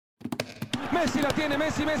Messi la tiene,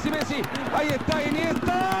 Messi. Ahí está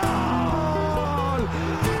Iniesta.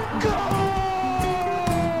 ¡Gol!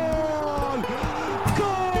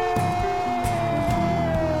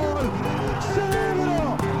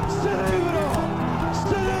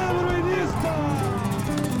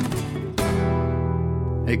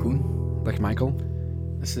 Hey Koen. Dag Michael.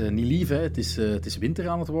 Het is niet lief, hè? Het is winter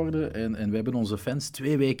aan het worden en we hebben onze fans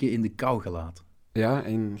 2 weken in de kou gelaten. Ja,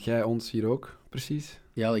 en jij ons hier ook, precies.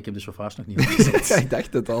 Ja, ik heb de chauffeurs nog niet opgezet. Ik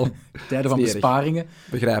dacht het al. Tijden van besparingen.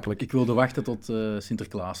 Begrijpelijk. Ik wilde wachten tot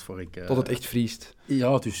Sinterklaas voor ik... Tot het echt vriest.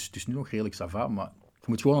 Ja, het is nu nog redelijk ça va, maar je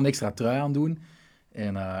moet gewoon een extra trui aandoen.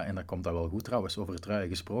 En dan komt dat wel goed trouwens, over truien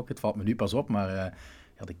gesproken. Het valt me nu pas op, maar...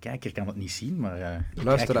 de kijker kan het niet zien, maar de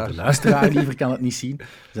luisteraar liever kan het niet zien. We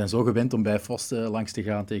zijn zo gewend om bij Vos langs te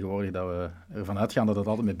gaan tegenwoordig dat we ervan uitgaan dat het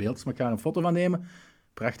altijd met beeld is. Maar ik ga een foto van nemen.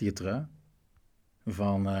 Prachtige trui.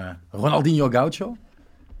 Van Ronaldinho Gaucho.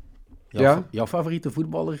 Jouw favoriete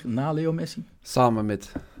voetballer na Leo Messi? Samen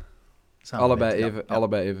met.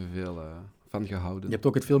 Allebei evenveel van gehouden. Je hebt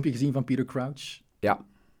ook het filmpje gezien van Peter Crouch? Ja.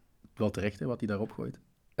 Wel terecht, hè, wat hij daarop gooit.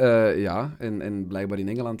 Ja, en blijkbaar in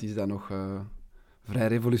Engeland is dat nog... vrij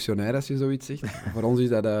revolutionair, als je zoiets zegt. Voor ons is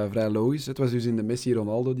dat vrij logisch. Het was dus in de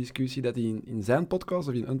Messi-Ronaldo-discussie dat hij in zijn podcast,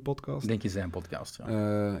 of in een podcast... Ik denk in zijn podcast,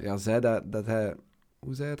 ja. Zei dat hij...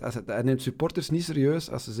 Hoe zei het? Hij neemt supporters niet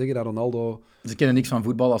serieus als ze zeggen dat Ronaldo... Ze kennen niks van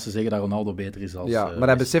voetbal als ze zeggen dat Ronaldo beter is als... Ja, maar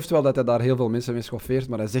hij beseft wel dat hij daar heel veel mensen mee schoffeert,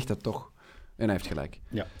 maar hij zegt het toch. En hij heeft gelijk.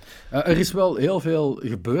 Ja. Er is wel heel veel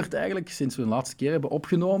gebeurd eigenlijk sinds we de laatste keer hebben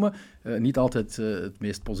opgenomen. Niet altijd het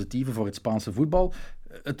meest positieve voor het Spaanse voetbal.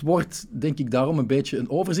 Het wordt, denk ik, daarom een beetje een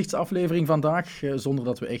overzichtsaflevering vandaag, zonder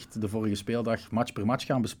dat we echt de vorige speeldag match per match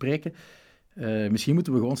gaan bespreken. Misschien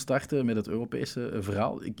moeten we gewoon starten met het Europese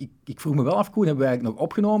verhaal. Ik vroeg me wel af, Koen, hebben we eigenlijk nog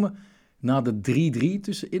opgenomen na de 3-3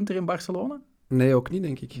 tussen Inter en Barcelona? Nee, ook niet,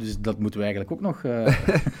 denk ik. Dus dat moeten we eigenlijk ook nog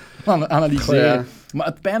analyseren. Ja. Maar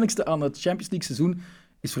het pijnlijkste aan het Champions League seizoen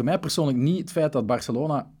is voor mij persoonlijk niet het feit dat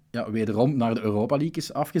Barcelona wederom naar de Europa League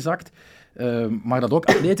is afgezakt, maar dat ook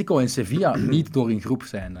Atletico en Sevilla niet door een groep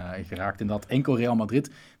zijn geraakt en dat enkel Real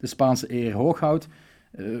Madrid de Spaanse eer hoog houdt.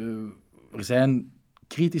 Er zijn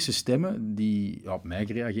kritische stemmen die op mij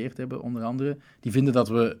gereageerd hebben, onder andere. Die vinden dat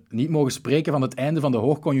we niet mogen spreken van het einde van de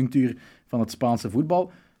hoogconjunctuur van het Spaanse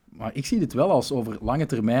voetbal. Maar ik zie dit wel als over lange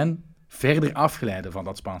termijn verder afglijden van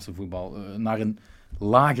dat Spaanse voetbal naar een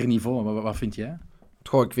lager niveau. Wat vind jij?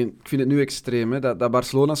 Goh, ik vind het nu extreem. Hè. Dat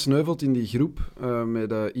Barcelona sneuvelt in die groep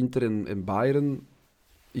met Inter en Bayern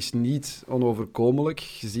is niet onoverkomelijk,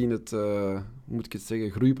 gezien het, hoe moet ik het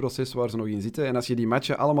zeggen, groeiproces waar ze nog in zitten. En als je die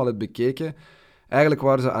matchen allemaal hebt bekeken, eigenlijk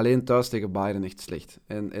waren ze alleen thuis tegen Bayern echt slecht.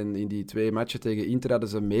 En in die 2 matchen tegen Inter hadden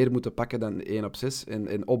ze meer moeten pakken dan 1-6.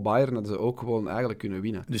 En op Bayern hadden ze ook gewoon eigenlijk kunnen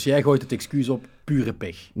winnen. Dus jij gooit het excuus op pure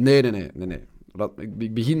pech? Nee.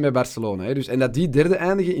 Ik begin met Barcelona. Hè. Dus, en dat die derde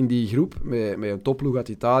eindigen in die groep, met een topploeg uit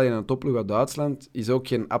Italië en een topploeg uit Duitsland, is ook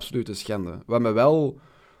geen absolute schande. Wat me wel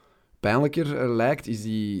pijnlijker lijkt, is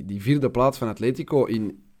die 4e plaats van Atletico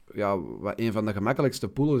in wat een van de gemakkelijkste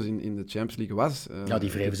pools in de Champions League was.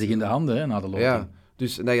 Die wreven zich in de handen na de loting. Ja,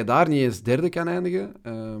 dus dat je daar niet eens derde kan eindigen,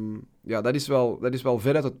 dat is wel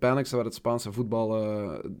veruit het pijnlijkste wat het Spaanse voetbal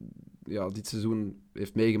dit seizoen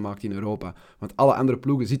heeft meegemaakt in Europa. Want alle andere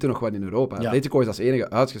ploegen zitten nog wat in Europa. Ja. Atletico is als enige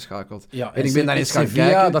uitgeschakeld. Ja, en ik ben daar eens gaan Sevilla,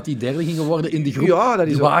 kijken. Dat die derde gingen worden in die groep, ja,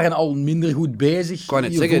 die waren al minder goed bezig.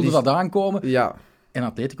 Je voelde dat aankomen. Ja. En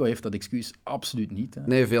Atletico heeft dat excuus absoluut niet. Hè.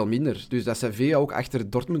 Nee, veel minder. Dus dat Sevilla ook achter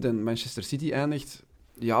Dortmund en Manchester City eindigt...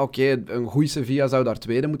 Ja, oké, een goeie Sevilla zou daar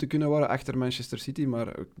tweede moeten kunnen worden achter Manchester City, maar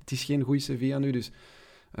het is geen goeie Sevilla nu, dus...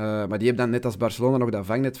 maar die heeft dan net als Barcelona nog dat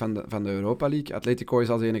vangnet van de Europa League. Atletico is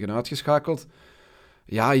als enige uitgeschakeld.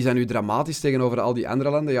 Ja, is dat nu dramatisch tegenover al die andere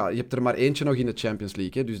landen? Ja, je hebt er maar eentje nog in de Champions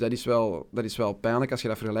League. Hè? Dus dat is wel pijnlijk als je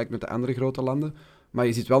dat vergelijkt met de andere grote landen. Maar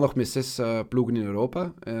je zit wel nog met 6 ploegen in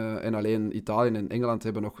Europa. En alleen Italië en Engeland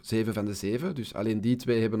hebben nog 7 van de 7. Dus alleen die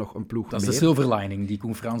 2 hebben nog een ploeg meer. Dat is de silver lining, die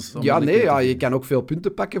Koen Frans... je kan ook veel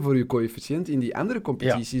punten pakken voor je coëfficiënt in die andere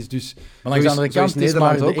competities. Ja. Dus, maar langs de andere kant, het is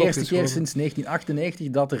maar de eerste keer sinds 1998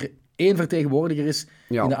 dat er 1 vertegenwoordiger is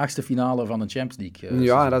in de 8e finale van de Champions League.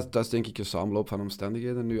 Ja, dat is denk ik een samenloop van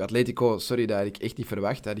omstandigheden. Nu, Atletico, sorry, dat had ik echt niet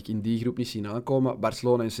verwacht. Dat had ik in die groep niet zien aankomen.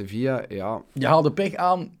 Barcelona en Sevilla, ja... Je haalde pech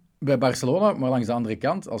aan bij Barcelona, maar langs de andere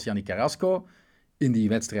kant, als Yannick Carrasco in die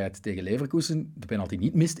wedstrijd tegen Leverkusen de penalty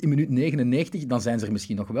niet mist in minuut 99, dan zijn ze er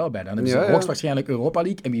misschien nog wel bij. Dan hebben ze hoogstwaarschijnlijk Europa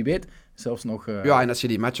League en wie weet zelfs nog... Ja, en als je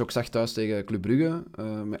die match ook zag thuis tegen Club Brugge,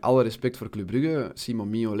 met alle respect voor Club Brugge, Simon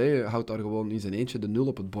Mignolet houdt daar gewoon in zijn eentje de 0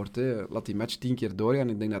 op het bord. Hè. Laat die match 10 keer doorgaan en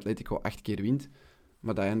ik denk dat Atletico 8 keer wint.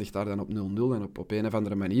 Maar dat eindigt daar dan op 0-0 en op een of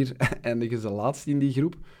andere manier eindigen ze laatst in die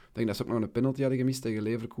groep. Ik denk dat ze ook nog een penalty hadden gemist tegen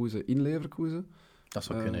Leverkusen in Leverkusen. Dat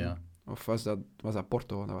zou kunnen, ja. Of was dat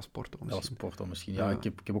Porto? Dat was Porto misschien. Dat was Porto misschien. Ja, Ja. ik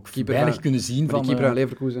heb ook Keeper weinig van- kunnen zien Maar van die keeper aan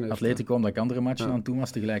Leverkusen heeft... Atletico, omdat ik andere matchen Ja. aan toe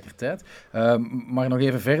was tegelijkertijd. Maar nog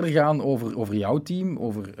even verder gaan over jouw team,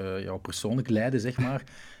 over jouw persoonlijk lijden, zeg maar.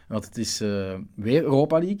 Want het is weer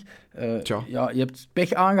Europa League. Tja. Ja, je hebt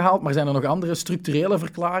pech aangehaald, maar zijn er nog andere structurele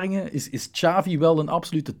verklaringen? Is Xavi wel een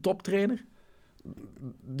absolute toptrainer?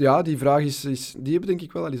 Ja, die vraag die hebben denk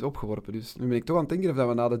ik wel al eens opgeworpen. Dus nu ben ik toch aan het denken of dat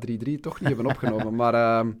we na de 3-3 toch niet hebben opgenomen.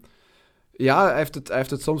 Maar ja, hij heeft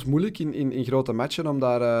het soms moeilijk in grote matchen om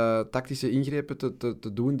daar tactische ingrepen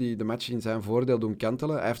te doen die de match in zijn voordeel doen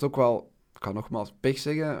kantelen. Hij heeft ook wel, ik ga nogmaals pech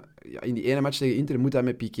zeggen, ja, in die ene match tegen Inter moet hij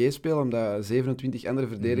met Piqué spelen, omdat 27 andere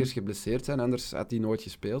verdedigers geblesseerd zijn, anders had hij nooit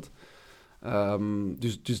gespeeld.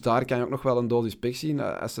 Dus daar kan je ook nog wel een dosis pech zien.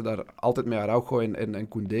 Als ze daar altijd met Araujo en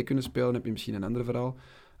Koundé kunnen spelen, heb je misschien een ander verhaal.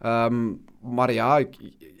 Maar ja,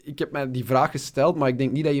 ik heb mij die vraag gesteld, maar ik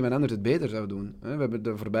denk niet dat iemand anders het beter zou doen. We hebben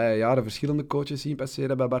de voorbije jaren verschillende coaches zien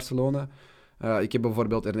passeren bij Barcelona. Ik heb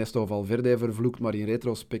bijvoorbeeld Ernesto Valverde vervloekt, maar in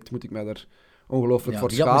retrospect moet ik mij daar ongelooflijk voor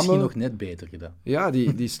Die had schamen. misschien nog net beter gedaan. Ja,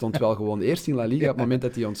 die stond wel gewoon eerst in La Liga op het moment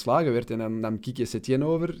dat hij ontslagen werd. En dan nam Quique Setién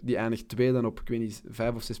over. Die eindigt tweede op, ik weet niet,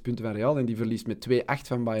 5 of 6 punten van Real. En die verliest met 2-8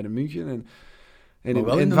 van Bayern München. Maar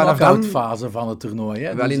wel in de vanaf knock-out dan- fase van het toernooi.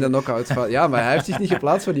 Hè? Wel Dus, in de knock-out fase. Ja, maar hij heeft zich niet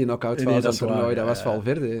geplaatst voor die knock-out fase Nee, van dat het is toernooi. waar, Dat was ja.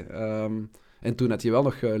 Valverde. En toen had hij wel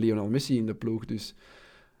nog Lionel Messi in de ploeg. Dus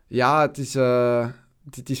ja,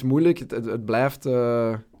 het is moeilijk. Het blijft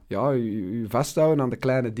je vasthouden aan de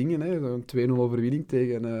kleine dingen. Hè. Zo'n 2-0 overwinning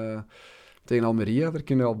tegen Almeria, daar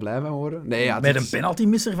kunnen we wel blij van worden. Nee, ja, met een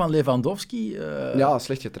penaltymisser van Lewandowski. Ja,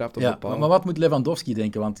 slecht getrapt op de paal. maar wat moet Lewandowski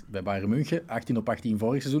denken? Want bij Bayern München, 18/18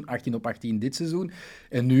 vorig seizoen, 18/18 dit seizoen.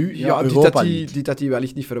 En nu, Ja, Europa League. dit had hij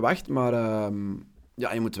wellicht niet verwacht, maar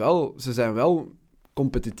ja, je moet wel... Ze zijn wel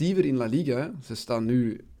competitiever in La Liga. Hè. Ze staan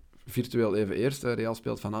nu virtueel even eerst. Real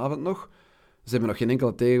speelt vanavond nog. Ze hebben nog geen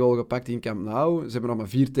enkele tegengoal gepakt in Camp Nou. Ze hebben nog maar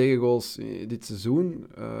 4 tegengoals dit seizoen.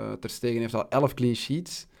 Ter Stegen heeft al 11 clean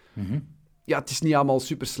sheets. Mhm. Ja, het is niet allemaal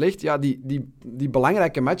super slecht. Ja, die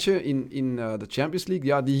belangrijke matchen in de Champions League,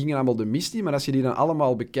 ja, die gingen allemaal de mist in. Maar als je die dan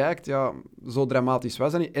allemaal bekijkt, ja, zo dramatisch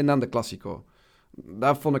was dat niet. En dan de Classico.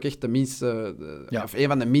 Dat vond ik echt de minste, of een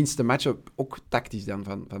van de minste matchen, ook tactisch dan,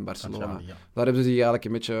 van Barcelona. Xavi, ja. Daar hebben ze zich eigenlijk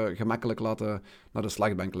een beetje gemakkelijk laten naar de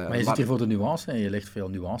slagbank leiden. Maar je zit hier voor de nuance en je legt veel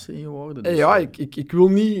nuance in je woorden. Dus, Ja, ik wil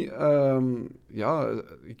niet...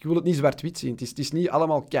 ik wil het niet zwart-wit zien. Het is niet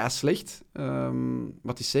allemaal kei slecht, maar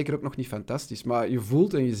het is zeker ook nog niet fantastisch. Maar je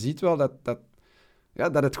voelt en je ziet wel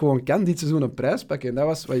dat het gewoon kan dit seizoen een prijs pakken. En dat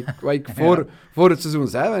was wat ik voor het seizoen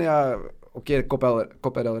zei. Van, ja, oké,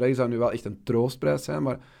 Copa del Rey zou nu wel echt een troostprijs zijn,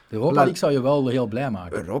 maar... de Europa League zou je wel heel blij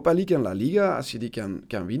maken. Europa League en La Liga, als je die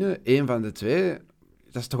kan winnen, één van de twee,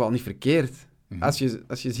 dat is toch wel niet verkeerd. Mhm.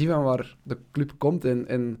 Als je ziet van waar de club komt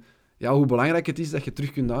en ja, hoe belangrijk het is dat je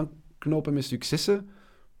terug kunt aanknopen met successen,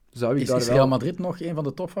 zou ik daar Is wel... Real Madrid nog een van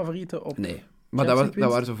de topfavorieten op? Nee, maar Champions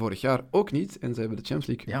dat waren ze vorig jaar ook niet en ze hebben de Champions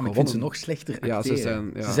League Ja, maar ik vind gewonnen. ze nog slechter Ja, acteren.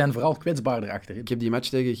 ze Ze zijn zijn vooral kwetsbaarder achterin. Ik heb die match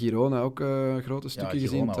tegen Girona ook grote Ja, stukken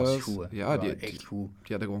gezien Girona was thuis. goed, hè. Ja, die echt goed.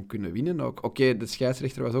 hadden gewoon kunnen winnen ook. Oké, de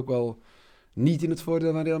scheidsrechter was ook wel niet in het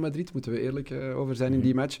voordeel van Real Madrid, moeten we eerlijk over zijn in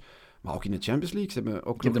die match. Maar ook in de Champions League. Ze hebben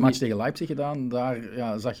ook Ik heb de nog match tegen Leipzig gedaan. Daar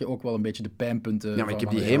zag je ook wel een beetje de pijnpunten. Ja, maar ik van heb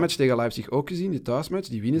die Real. heenmatch tegen Leipzig ook gezien, die thuismatch.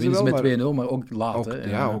 Die winnen ze Winnen ze wel, met maar 2-0, maar ook laat. ook, hè.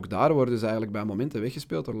 ja, ook daar worden ze eigenlijk bij momenten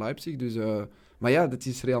weggespeeld door Leipzig. Dus, maar ja, dat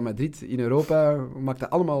is Real Madrid. In Europa maakt dat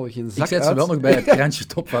allemaal geen zak Ik zet ze uit. wel nog bij het krantje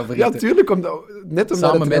topfavorieten. Ja, tuurlijk. net omdat Samen het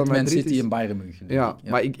Real met Man Madrid City is. en Bayern München. denk Ja, ik.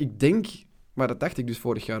 maar ik denk... Maar dat dacht ik dus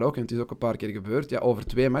vorig jaar ook, en het is ook een paar keer gebeurd. Ja, over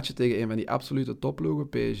 2 matchen tegen een van die absolute topploegen,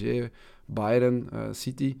 PSG, Bayern,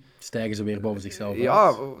 City. Stijgen ze weer boven zichzelf uit.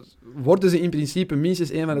 Ja, worden ze in principe minstens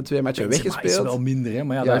 1 van de 2 matchen Benzema weggespeeld. is wel minder, hè?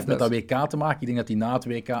 Maar ja, Ja, dat heeft met dat dat WK te maken. Ik denk dat hij na het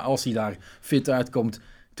WK, als hij daar fit uitkomt,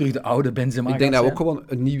 terug de oude Benzema Ik denk gaat dat we ook zijn.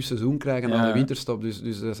 gewoon een nieuw seizoen krijgen na Ja. de winterstop. Dus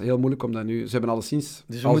dat is heel moeilijk om dat nu... Ze hebben alleszins...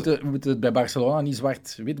 Dus we moeten het bij Barcelona niet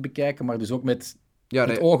zwart-wit bekijken, maar dus ook met Ja,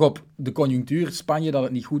 het oog op de conjunctuur. Spanje, dat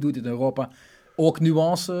het niet goed doet in Europa, ook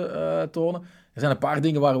nuance tonen. Er zijn een paar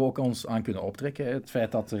dingen waar we ook ons aan kunnen optrekken. Hè. Het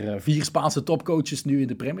feit dat er 4 Spaanse topcoaches nu in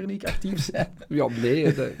de Premier League actief zijn. Ja,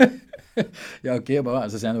 nee. Ja, oké, maar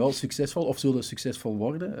ze zijn wel succesvol of zullen succesvol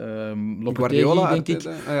worden. Lopetegui, Guardiola, denk ik,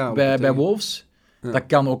 bij Wolves. Ja. Dat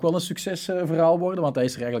kan ook wel een succesverhaal worden, want hij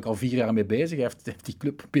is er eigenlijk al 4 jaar mee bezig. Hij heeft die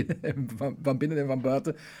club van binnen en van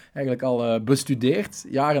buiten eigenlijk al bestudeerd,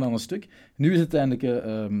 jaren aan een stuk. Nu is het eindelijk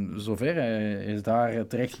zover. Hij is daar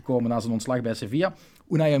terechtgekomen na zijn ontslag bij Sevilla.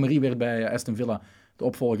 Unai Emery werd bij Aston Villa de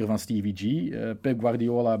opvolger van Stevie G. Pep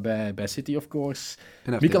Guardiola bij City, of course.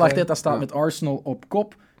 En Mikel Arteta staat ja. met Arsenal op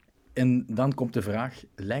kop. En dan komt de vraag,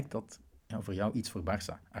 lijkt dat voor jou iets voor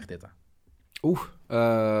Barça, Arteta?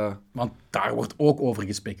 Want daar wordt ook over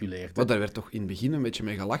gespeculeerd. Maar daar werd toch in het begin een beetje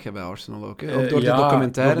mee gelachen bij Arsenal ook. Hè? Ook door die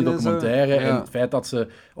documentaire. door die documentaire en Ja. het feit dat ze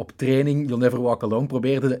op training You'll Never Walk Alone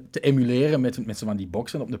probeerden te emuleren met zo van die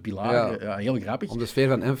boksen op de pilaar. Ja. Ja, heel grappig. Om de sfeer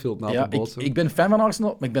van Anfield na te bootsen. Ik ben fan van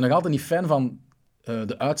Arsenal, maar ik ben nog altijd niet fan van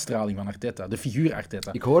de uitstraling van Arteta, de figuur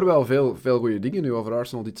Arteta. Ik hoor wel veel goede dingen nu over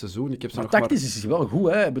Arsenal dit seizoen. Ik heb ze Maar nog tactisch is hij wel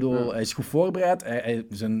goed. Hè? Ik bedoel, Ja. hij is goed voorbereid,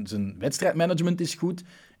 zijn wedstrijdmanagement is goed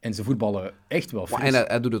en ze voetballen echt wel Maar fris. en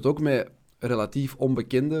hij doet het ook met relatief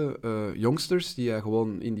onbekende jongsters die hij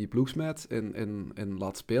gewoon in die ploeg smijt en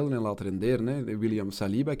laat spelen en laat renderen. Hè. William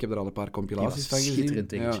Saliba, ik heb er al een paar compilaties Die was van gezien. schitterend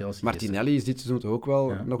tegen Chelsea Martinelli is dit seizoen toch ook wel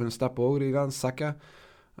Ja. nog een stap hoger gegaan. Saka.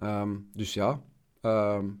 Dus ja.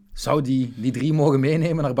 Zou die 3 mogen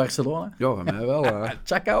meenemen naar Barcelona? Ja, van mij wel.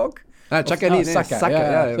 Chaka ook? Chaka Of- niet, nee. Saka,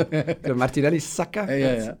 Saka, ja. ja. Martinelli, Saka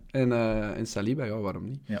Ja. en Saliba, ja, waarom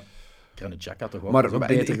niet? Granit Xhaka toch ook, Maar is ook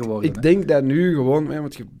beter geworden. ik denk dat nu gewoon,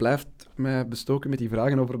 want je blijft mij bestoken met die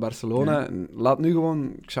vragen over Barcelona. Laat nu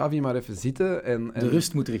gewoon Xavi maar even zitten. En de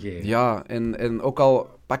rust moet regeren. Ja, en ook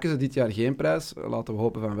al pakken ze dit jaar geen prijs, laten we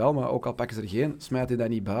hopen van wel, maar ook al pakken ze er geen, smijt hij dat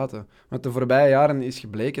niet buiten. Want de voorbije jaren is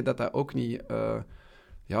gebleken dat dat ook niet...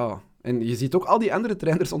 En je ziet ook al die andere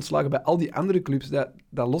trainers ontslagen bij al die andere clubs.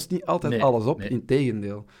 Dat lost niet altijd alles op,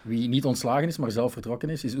 integendeel. Wie niet ontslagen is, maar zelf vertrokken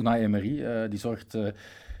is Unai Emery. Die zorgt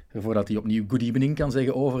ervoor dat hij opnieuw good evening kan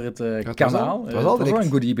zeggen over het kanaal. Het was al direct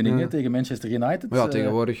een good evening hè, tegen Manchester United. Maar ja,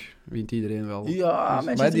 tegenwoordig wint iedereen wel. Ja, Dus,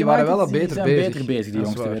 Manchester maar die waren United, wel die beter zijn bezig. beter bezig, die Dat is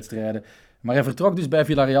jongste waar. wedstrijden. Maar hij vertrok dus bij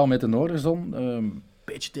Villarreal met de Noorderzon.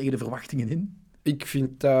 Beetje tegen de verwachtingen in. Ik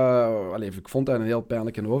vond dat een heel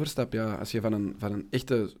pijnlijke overstap. Ja. Als je van een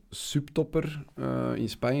echte subtopper in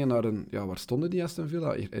Spanje naar een... Ja, waar stonden die Aston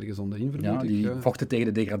Villa? Ergens onderin, vermoed ik. Die vochten tegen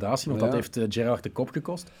de degradatie, want dat heeft Gerrard de kop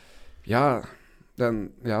gekost. Ja, dan...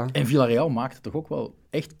 Ja. En Villarreal maakte toch ook wel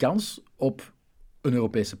echt kans op een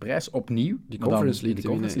Europese prijs, opnieuw. Die Maar dan Conference League in te de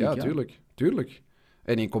winnen. Conference Ja, League, tuurlijk.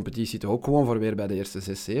 En in competitie toch ook gewoon voor weer bij de eerste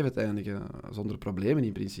 6-7 te eindigen. Zonder problemen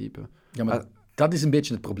in principe. Ja, maar dat is een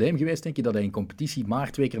beetje het probleem geweest, denk je, dat hij in competitie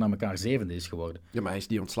maar 2 keer na elkaar 7e is geworden. Ja, maar hij is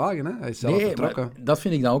niet ontslagen, hè? Hij is zelf vertrokken. Maar dat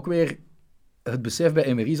vind ik dan ook weer... Het besef bij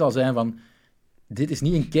Emery zal zijn van... Dit is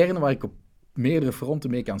niet een kern waar ik op meerdere fronten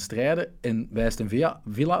mee kan strijden. En bij Aston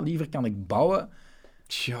Villa liever kan ik bouwen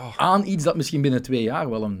Tja. aan iets dat misschien binnen 2 jaar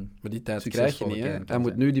wel een... Maar die tijd krijg je succesvolle niet, hè? kern kan Hij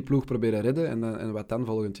moet zijn. nu die ploeg proberen redden en wat dan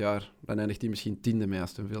volgend jaar? Dan eindigt hij misschien 10e met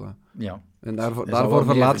Aston Villa. Ja. En Hij zal daarvoor wel meer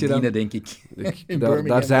verlaat je dan... verdienen, denk ik. In Daar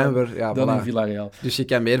Birmingham zijn we. Ja, dan in voilà. Villarreal. Dus je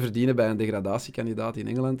kan meer verdienen bij een degradatiekandidaat in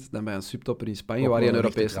Engeland dan bij een subtopper in Spanje, Ook waar je een wel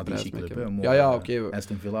echte Europese prijs mee traditieclub, hebt. hè, Ja, mooi, oké.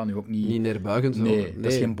 Aston Villa nu ook niet... Niet neerbuigend. Zo. Nee,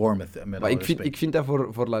 dat is geen Bournemouth. Met Maar alle ik respect. vind dat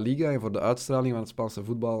voor La Liga en voor de uitstraling van het Spaanse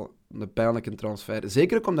voetbal een pijnlijke transfer.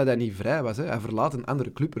 Zeker ook omdat hij niet vrij was. Hè. Hij verlaat een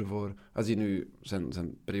andere club ervoor. Als hij nu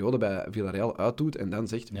zijn periode bij Villarreal uitdoet en dan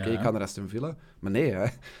zegt, oké, ik ga naar Aston Villa. Maar nee,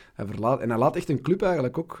 hij verlaat... En hij laat echt een club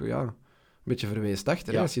eigenlijk ook een beetje verweest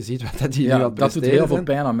achter. Ja. Hè. Als je ziet wat dat die nu aan het dat doet presteren heel veel zijn.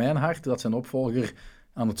 pijn aan mijn hart, dat zijn opvolger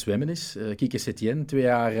aan het zwemmen is. Quique Setien, 2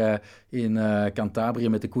 jaar in Cantabria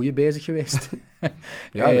met de koeien bezig geweest.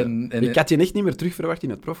 Ja, ik had je echt niet meer terug verwacht in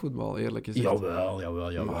het profvoetbal, eerlijk gezegd.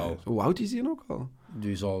 Jawel. Maar hoe oud is hij ook al?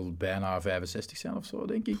 Die zal bijna 65 zijn of zo,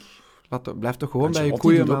 denk ik. Blijf toch gewoon bij je Ancelotti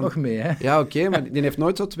koeien, doet ook man. nog mee, hè. Ja, oké, maar die heeft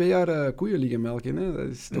nooit zo 2 jaar koeien liggen melken. Hè. Dat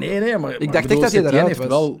is toch... Nee, maar Ik dacht bedoel, echt dat hij Setien eruit heeft was.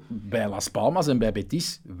 wel bij Las Palmas en bij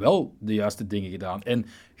Betis wel de juiste dingen gedaan. En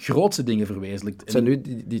grootse dingen verwezenlijkt. Het zijn nu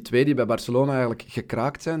die 2 die bij Barcelona eigenlijk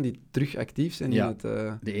gekraakt zijn, die terug actief zijn Ja. in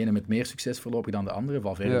het... De ene met meer succes voorlopig dan de andere.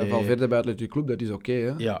 Valverde, Valverde bij Atletico Club, dat is oké,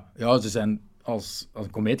 hè. Ja, ze zijn als een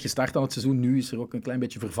komeet gestart aan het seizoen. Nu is er ook een klein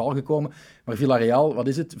beetje verval gekomen. Maar Villarreal, wat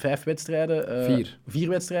is het? 5 wedstrijden? 4. 4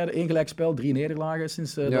 wedstrijden, 1 gelijkspel, 3 nederlagen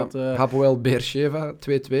sinds dat... Hapoel Beersheva, 2-2,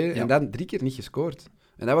 Ja. en dan 3 keer niet gescoord.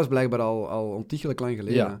 En dat was blijkbaar al ontiegelijk lang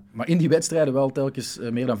geleden. Ja, maar in die wedstrijden wel telkens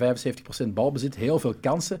meer dan 75% balbezit, heel veel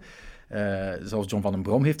kansen. Zelfs John van den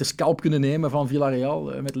Brom heeft de scalp kunnen nemen van Villarreal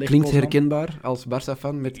met Leg Klinkt Poznan. herkenbaar als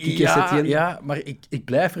Barça-fan met Quique Setien. Ja, maar ik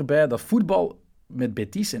blijf erbij dat voetbal met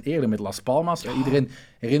Betis en eerder met Las Palmas, iedereen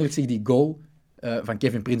herinnert zich die goal van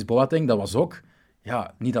Kevin Prince Boateng, dat was ook,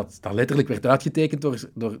 niet dat dat letterlijk werd uitgetekend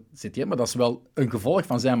door Setien, maar dat is wel een gevolg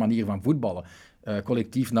van zijn manier van voetballen.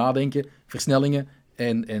 Collectief nadenken, versnellingen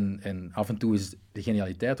en af en toe is de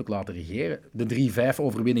genialiteit ook laten regeren. De 3-5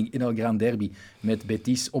 overwinning in El Gran Derby met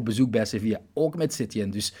Betis op bezoek bij Sevilla, ook met Setien.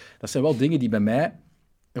 Dus dat zijn wel dingen die bij mij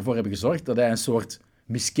ervoor hebben gezorgd dat hij een soort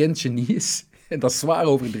miskend genie is. En dat is zwaar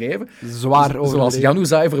overdreven. Zwaar overdreven. Zoals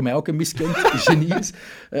Januzaj voor mij ook een miskend genie is.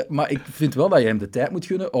 Maar ik vind wel dat je hem de tijd moet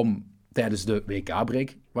gunnen om tijdens de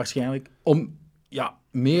WK-break waarschijnlijk, om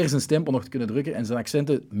meer zijn stempel nog te kunnen drukken en zijn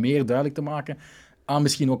accenten meer duidelijk te maken aan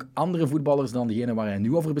misschien ook andere voetballers dan degene waar hij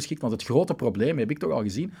nu over beschikt. Want het grote probleem, heb ik toch al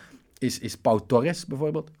gezien, is Pau Torres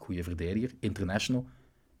bijvoorbeeld. Goede verdediger, international.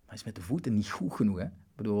 Maar is met de voeten niet goed genoeg. Hè? Ik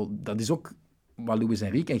bedoel, dat is ook wat Luis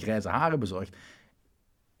Enrique en grijze haren bezorgt.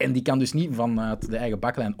 En die kan dus niet vanuit de eigen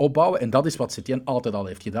baklijn opbouwen. En dat is wat Setien altijd al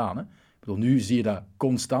heeft gedaan. Hè? Ik bedoel, nu zie je dat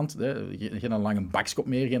constant. Hè? Geen lange bakskop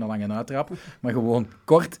meer, geen lange uittrap. Maar gewoon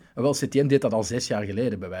kort. Wel, Setien deed dat al 6 jaar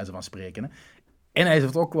geleden, bij wijze van spreken. Hè? En hij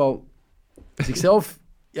heeft ook wel zichzelf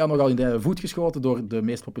nogal in de voet geschoten door de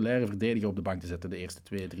meest populaire verdediger op de bank te zetten de eerste 2-3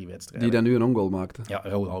 wedstrijden. Die dan nu een ongoal maakte. Ja,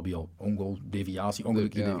 Raúl Albiol. Ongoal, deviatie,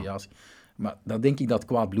 ongelukkige deviatie. Maar dat denk ik dat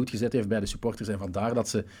kwaad bloed gezet heeft bij de supporters. En vandaar dat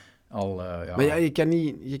ze al maar ja, je kan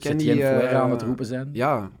niet aan het roepen zijn.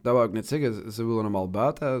 Ja, dat wou ik net zeggen. Ze willen hem al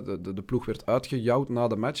buiten. De ploeg werd uitgejouwd na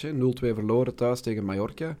de match. 0-2 verloren thuis tegen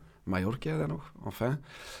Mallorca. Mallorca dan nog? Enfin.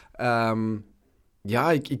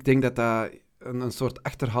 Ik denk dat dat een soort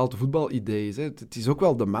achterhaald voetbalidee is. Hè. Het is ook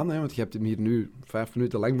wel de man, hè, want je hebt hem hier nu 5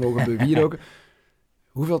 minuten lang mogen bewieroken.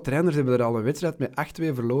 Hoeveel trainers hebben er al een wedstrijd met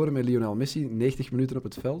 8-2 verloren met Lionel Messi, 90 minuten op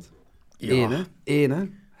het veld? Ja. Eén, hè?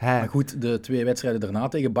 Maar goed, de 2 wedstrijden daarna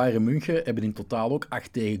tegen Bayern München hebben in totaal ook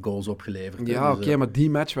 8 tegengoals opgeleverd. Ja, dus, maar die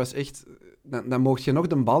match was echt... Dan mocht je nog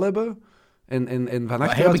de bal hebben en van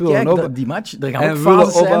achteruit willen opbouwen. Die match, er gaan ook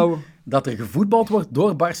fases zijn dat er gevoetbald wordt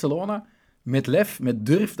door Barcelona met lef, met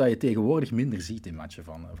durf, dat je tegenwoordig minder ziet in matchen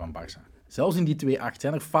van Barça. Zelfs in die 2-8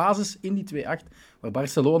 zijn er fases in die 2-8 waar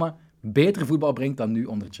Barcelona beter voetbal brengt dan nu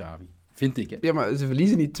onder Xavi. Vind ik, hè. Ja, maar ze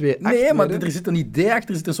verliezen niet 2-8. Nee, maar er zit een idee achter,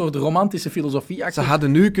 er zit een soort romantische filosofie achter. Ze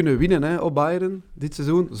hadden nu kunnen winnen, hè, op Bayern dit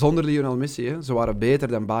seizoen, zonder Lionel Messi. Hè. Ze waren beter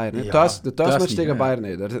dan Bayern. Hè. Ja, de thuismatch niet, tegen Bayern,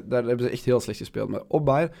 nee, daar hebben ze echt heel slecht gespeeld. Maar op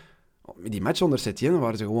Bayern, met die match onder Setien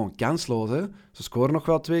waren ze gewoon kansloos. Hè. Ze scoren nog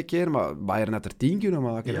wel 2 keer, maar Bayern had er 10 kunnen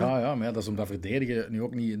maken. Ja, maar dat is omdat verdedigen nu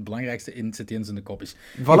ook niet het belangrijkste in Setien zijn kop is.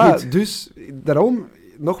 Voilà, dus daarom...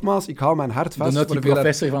 Nogmaals, ik hou mijn hart vast. De nuttige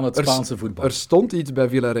professor van het Spaanse voetbal. Er stond iets bij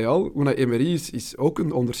Villarreal. Unai Emery is ook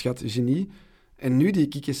een onderschat genie. En nu die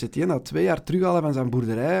Quique Setien na 2 jaar terughalen van zijn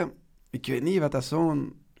boerderij. Ik weet niet wat dat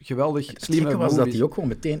zo'n geweldig slimme move was is. Dat hij ook gewoon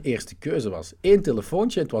meteen eerste keuze was. 1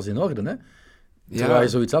 telefoontje, het was in orde, hè? Terwijl je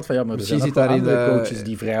zoiets had van, maar er zijn ook andere coaches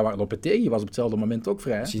die vrij waren. Lopetegui was op hetzelfde moment ook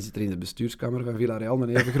vrij. Hè? Misschien zit er in de bestuurskamer van Villarreal een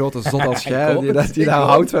even grote zot als jij, die dat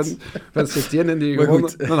houdt van Setien en die gewoon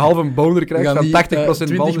een halve boner krijgt van 80% bal.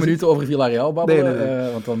 20 minuten over Villarreal babbelen,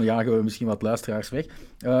 nee. Want dan jagen we misschien wat luisteraars weg.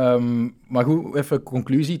 Maar goed, even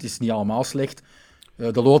conclusie, het is niet allemaal slecht.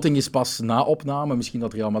 De loting is pas na opname. Misschien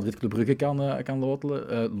dat Real Madrid Club Brugge kan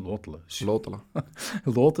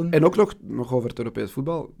loten. En ook nog over het Europees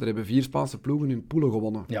voetbal. Er hebben 4 Spaanse ploegen hun poelen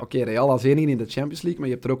gewonnen. Ja. Oké, Real als enige in de Champions League, maar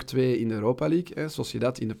je hebt er ook 2 in de Europa League. Hè.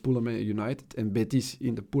 Sociedad in de poelen met United en Betis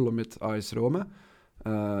in de poelen met AS Roma.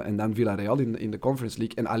 En dan Villarreal in de Conference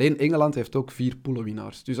League. En alleen Engeland heeft ook 4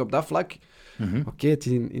 poelenwinnaars. Dus op dat vlak, oké, het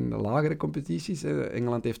is in de lagere competities. Hè.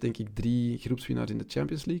 Engeland heeft denk ik 3 groepswinnaars in de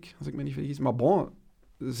Champions League, als ik me niet vergis. Maar bon,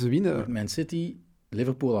 ze winnen. Man City,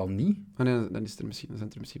 Liverpool al niet. Oh nee, dan zijn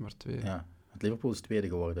er misschien maar 2. Ja, want Liverpool is tweede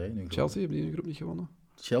geworden. Hè, Chelsea, hebben die in de groep niet gewonnen?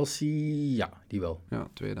 Chelsea, ja, die wel. Ja,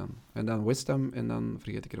 2 dan. En dan West Ham en dan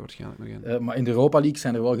vergeet ik er waarschijnlijk nog één. Maar in de Europa League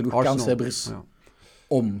zijn er wel genoeg Arsenal, kanshebbers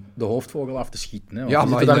om de hoofdvogel af te schieten. Hè? Ja, we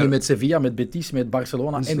zitten daar nu met Sevilla, met Betis, met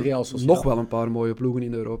Barcelona en Real Sociedad. Nog wel een paar mooie ploegen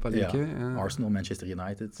in de Europa League. Ja. Hè? Arsenal, Manchester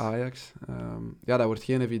United. Ajax. Dat wordt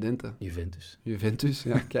geen evidente. Juventus,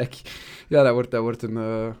 ja, kijk. Ja, dat wordt een...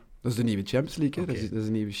 dat is de nieuwe Champions League, hè? Okay. Dat is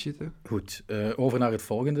de nieuwe shit. Hè? Goed, over naar het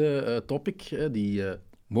volgende topic. Die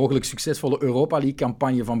mogelijk succesvolle Europa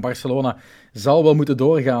League-campagne van Barcelona zal wel moeten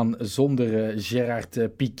doorgaan zonder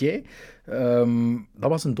Gerard Piqué. Dat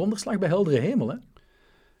was een donderslag bij heldere hemel, hè?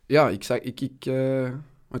 Ja,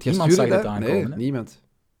 want niemand zag het aankomen. Nee, niemand.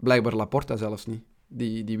 Blijkbaar Laporta zelfs niet.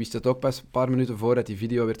 Die wist het ook pas een paar minuten voordat die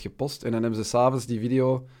video werd gepost. En dan hebben ze s'avonds die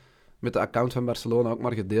video met de account van Barcelona ook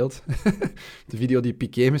maar gedeeld. De video die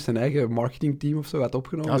Piqué met zijn eigen marketingteam of zo had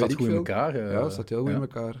opgenomen. Ja, zat goed in elkaar. Ja, zat heel goed in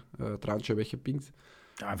elkaar. Traantje weggepinkt.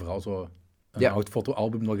 Ja, en vooral zo een oud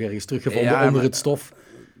fotoalbum nog ergens teruggevonden onder het stof.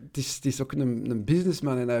 Het is ook een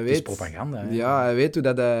businessman en hij weet... Het is propaganda, hè? Ja, hij weet hoe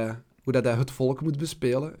dat hij het volk moet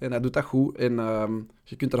bespelen. En hij doet dat goed. En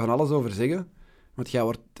je kunt er van alles over zeggen. Want jij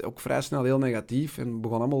wordt ook vrij snel heel negatief en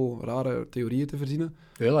begon allemaal rare theorieën te verzinnen.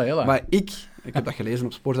 Hela. Maar ik heb dat gelezen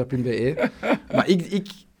op sportza.be, maar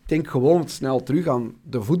het denk gewoon snel terug aan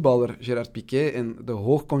de voetballer Gerard Piqué en de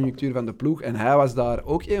hoogconjunctuur van de ploeg. En hij was daar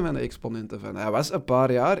ook een van de exponenten van. Hij was een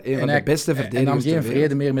paar jaar een van de beste verdedigers en nam geen ter wereld.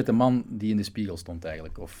 vrede meer met de man die in de spiegel stond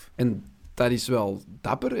eigenlijk. Of... En dat is wel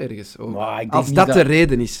dapper ergens. Maar ik denk als niet dat de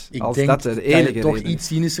reden is. Ik Als denk dat de enige dat je toch reden is. iets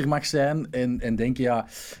cynischer mag zijn en denken, ja,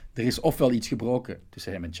 er is ofwel iets gebroken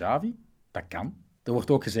tussen hem en Xavi. Dat kan. Er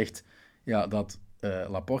wordt ook gezegd dat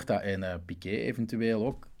Laporta en Piqué eventueel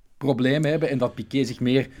ook problemen hebben en dat Piqué zich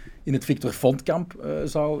meer in het Victor Font-kamp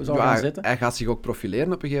zou gaan zetten. Hij gaat zich ook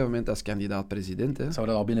profileren op een gegeven moment als kandidaat-president. Hè? Zou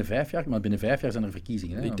dat al binnen 5 jaar? Maar binnen 5 jaar zijn er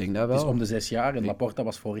verkiezingen. Hè? Ik denk dat wel. Het is om de 6 jaar en Laporta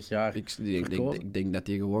was vorig jaar Ik denk dat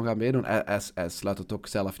hij gewoon gaat meedoen. Hij sluit het ook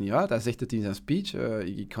zelf niet uit. Hij zegt het in zijn speech.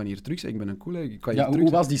 Ik ga hier terug zijn, ik ben een coole.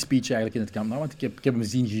 Hoe was die speech eigenlijk in het kamp? Nou, want ik heb hem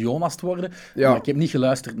zien gejonast worden, Ja. maar ik heb niet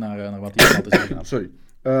geluisterd naar wat hij had te zeggen had. Sorry.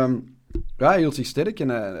 Hij hield zich sterk en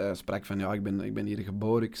hij sprak van ik ben hier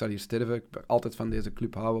geboren, ik zal hier sterven, ik ben altijd van deze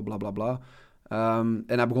club houden, bla bla bla.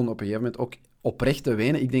 En hij begon op een gegeven moment ook oprecht te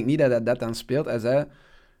wenen. Ik denk niet dat hij dat dan speelt. Hij zei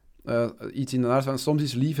iets in de aard van soms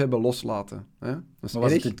is liefhebben loslaten. Hè? Dat is Maar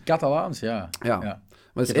was erg. het in het Catalaans? Ja. Ja. Je Maar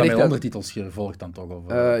het is hebt dat met erg dat- ondertitels gevolgd dan toch?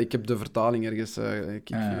 Of, ik heb de vertaling ergens, ik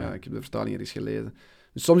heb de vertaling ergens gelezen.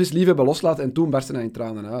 Dus soms is liefhebben loslaten en toen barstte hij in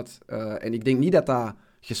tranen uit. En ik denk niet dat dat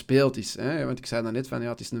gespeeld is. Hè? Want ik zei daarnet van,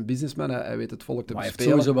 het is een businessman, hij weet het volk te maar hij heeft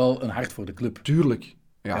bespelen. sowieso wel een hart voor de club. Tuurlijk.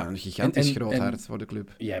 Ja, Ja. een gigantisch En- groot en- hart voor de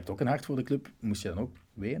club. Jij hebt ook een hart voor de club. Moest je dan ook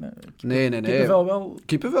wenen? Nee. Kippenvel wel?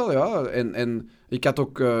 Kippenvel, ja. En ik had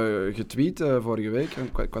ook getweet vorige week.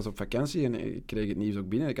 Ik was op vakantie en ik kreeg het nieuws ook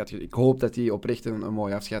binnen. Ik hoop dat hij oprecht een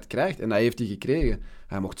mooi afscheid krijgt. En dat heeft hij gekregen.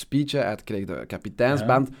 Hij mocht speechen, hij kreeg de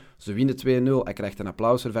kapiteinsband. Ze winnen 2-0, hij krijgt een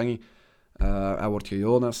applausvervanging. Hij wordt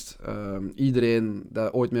gejonast. Iedereen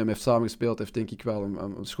dat ooit met hem heeft samengespeeld, heeft denk ik wel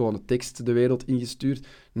een schone tekst de wereld ingestuurd.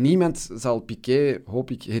 Niemand zal Piqué,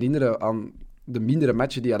 hoop ik, herinneren aan de mindere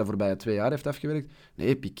matchen die hij de voorbije 2 jaar heeft afgewerkt.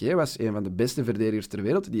 Nee, Piqué was een van de beste verdedigers ter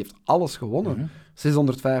wereld. Die heeft alles gewonnen.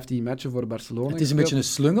 615 matchen voor Barcelona. Het is een beetje een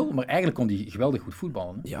slungel, maar eigenlijk kon hij geweldig goed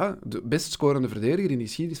voetballen. Hè? Ja, de best scorende verdediger in de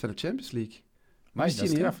geschiedenis van de Champions League. Maar is Wist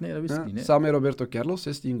dat je niet, straf? Nee, dat wist ik niet. Nee. Samen met Roberto Carlos,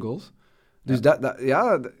 16 goals. Dus ik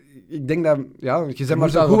denk dat... Ja, je Ik zegt maar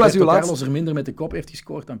moet zo dat goed als uw Roberto laatste... Carlos er minder met de kop heeft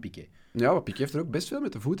gescoord dan Piqué. Ja, maar Piqué heeft er ook best veel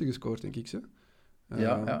met de voeten gescoord, denk ik. Zo.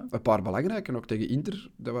 Ja. Een paar belangrijke, ook tegen Inter,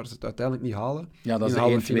 dat waar ze het uiteindelijk niet halen. Ja, dat is In de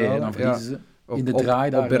de 1-2 halve en dan finale, verliezen ze. In de draai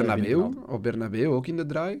daar. Op Bernabeu, ook in de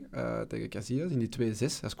draai, tegen Casillas, in die 2-6.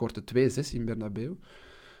 Hij scoorde 2-6 in Bernabeu.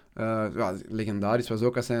 Legendarisch was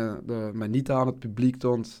ook als hij de Manita aan het publiek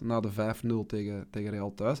toont na de 5-0 tegen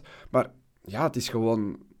Real thuis. Maar ja, het is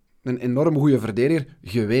gewoon een enorm goede verdediger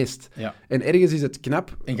geweest. Ja. En ergens is het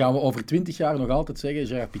knap. En gaan we over 20 jaar nog altijd zeggen,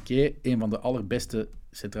 Gerard Piqué, een van de allerbeste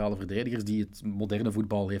centrale verdedigers die het moderne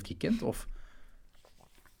voetbal heeft gekend? Of...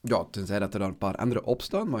 Ja, tenzij dat er daar een paar andere op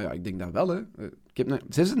staan. Maar ja, ik denk dat wel. Hè. Ik heb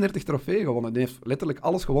 36 trofeeën gewonnen. Die heeft letterlijk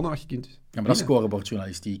alles gewonnen wat je kunt. Ja, maar dat is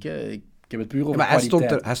scorebordjournalistiek. Hè? Ik heb het puur over Maar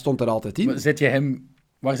kwaliteit. hij stond er altijd in.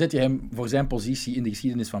 Waar zet je hem voor zijn positie in de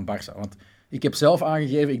geschiedenis van Barça? Want ik heb zelf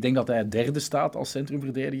aangegeven, ik denk dat hij derde staat als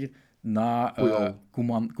centrumverdediger na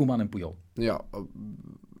Koeman en Puyol.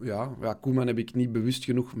 Ja, Koeman heb ik niet bewust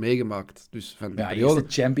genoeg meegemaakt. Dus van de Ja, periode...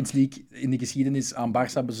 eerste Champions League in de geschiedenis aan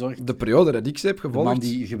Barça bezorgd. De periode dat ik ze heb De gevolgd... man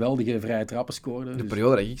die geweldige vrije trappen scoorde. De Dus...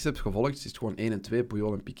 periode dat ik ze heb gevolgd, is het gewoon 1 en 2,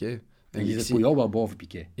 Puyol en Piqué. En je ik zet zie- Puyol wel boven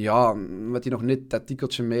Piqué. Ja, met hij nog net dat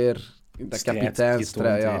tikkeltje meer... Dat Strijd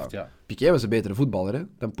kapiteinsstrijd, getoond ja. heeft, ja. Piqué was een betere voetballer hè,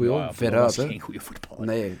 dan Puyol. Ja, Puyol Veruit, was hè. geen goede voetballer.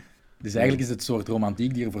 Nee. Dus eigenlijk is het een soort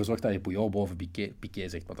romantiek die ervoor zorgt dat je Puyol boven Piqué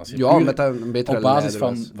zegt. Want als je Ja, puur met dat een betere op basis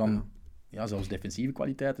leider was. van ja, zelfs defensieve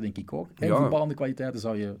kwaliteiten, denk ik ook. En Ja. voetballende kwaliteiten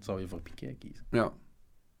zou je voor Piqué kiezen.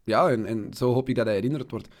 Ja, en zo hoop ik dat hij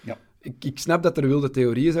herinnerd wordt. Ja. Ik snap dat er wilde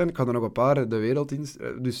theorieën zijn. Ik ga er nog een paar de wereld in.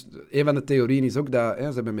 Dus een van de theorieën is ook dat ze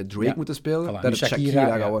hebben met Drake moeten spelen. Voilà, Dat nu het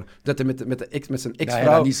Shakira gaat worden. Dat hij met zijn Dat hij dat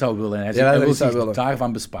ex-vrouw... niet zou willen. Hij, Ja, zegt, dat hij wil niet zou zich willen.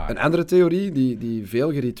 daarvan besparen. Een andere theorie, die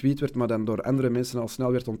veel geretweet werd, maar dan door andere mensen al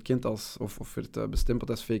snel werd ontkend of werd bestempeld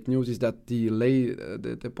als fake news, is dat die ley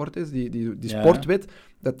de deportes, die Ja. sportwet,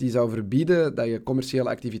 dat die zou verbieden dat je commerciële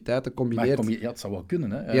activiteiten combineert. Ja, het zou wel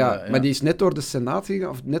kunnen. Hè. Ja, maar die is net door de Senaat gegaan,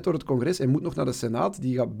 of net door het congres, en moet nog naar de Senaat.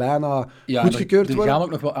 Die gaat bijna Ja, goedgekeurd er worden. gaan ook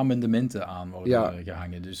nog wel amendementen aan worden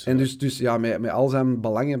gehangen. Dus, En dus ja, met al zijn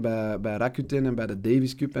belangen bij Rakuten en bij de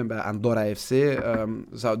Davis Cup en bij Andorra FC,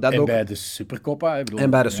 zou dat en ook... bij de Supercoppa. Ik bedoel, En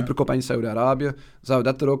bij de ja. Supercoppa in Saudi-Arabië zou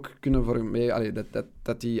dat er ook kunnen voor mee... Allee,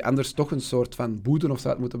 dat die anders toch een soort van boete of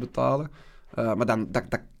zou moeten betalen. Maar dan, dat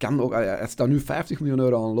kan ook... Hij staat nu €50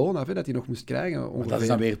 miljoen aan loon af, hè, dat hij nog moest krijgen. Maar Ongeveer. dat is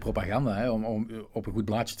dan weer propaganda, hè, om op een goed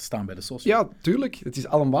blaadje te staan bij de SOS. Ja, tuurlijk. Het is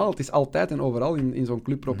allemaal... Het is altijd en overal in zo'n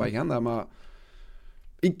club propaganda. Maar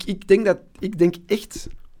ik denk echt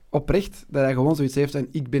oprecht dat hij gewoon zoiets heeft van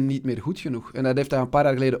ik ben niet meer goed genoeg. En dat heeft hij een paar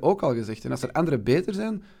jaar geleden ook al gezegd. En als er anderen beter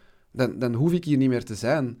zijn, dan hoef ik hier niet meer te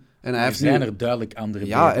zijn. En hij Er heeft zijn nu... er duidelijk andere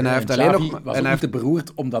Ja, beter. en hij heeft Xavi alleen nog... was en ook hij niet heeft... te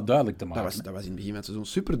beroerd om dat duidelijk te maken. Dat was in het begin van het seizoen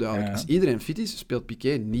super duidelijk. Ja. Als iedereen fit is, speelt Piqué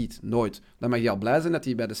niet. Nooit. Dan mag je al blij zijn dat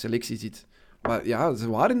hij bij de selectie zit. Maar ja, ze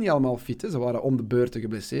waren niet allemaal fit. Hè. Ze waren om de beurten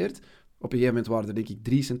geblesseerd. Op een gegeven moment waren er denk ik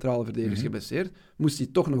 3 centrale verdedigers geblesseerd. Moest hij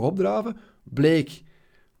toch nog opdraven. Bleek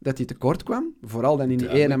dat hij tekort kwam. Vooral dan in die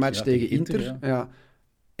Duidelijk, ene match ja, tegen tegen Inter. Inter, Ja.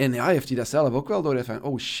 En ja, heeft hij dat zelf ook wel door. Van,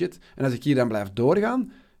 oh shit. En als ik hier dan blijf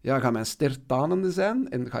doorgaan, ja, gaat mijn ster tanende zijn.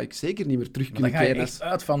 En ga ik zeker niet meer terug Maar dan kunnen ga je keren. echt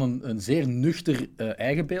uit van een zeer nuchter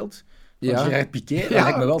eigenbeeld van Ja. Gerard Piqué. Dat Ja.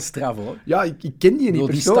 lijkt me wel straf, hoor. Ja, ik ken die Ik bedoel, niet die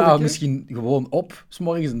persoonlijk. staat hè. misschien gewoon op 's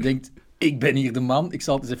morgens en denkt, ik ben hier de man, ik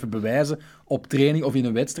zal het eens even bewijzen op training of in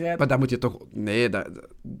een wedstrijd. Maar dat moet je toch... Nee,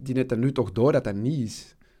 die heeft er nu toch door dat dat niet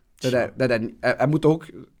is. Hij moet ook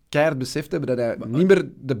keihard beseft hebben dat hij niet meer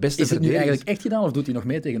de beste Is het nu verdediger eigenlijk echt gedaan of doet hij nog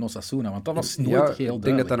mee tegen Osasuna? Want dat was nooit Ja, heel ik denk dat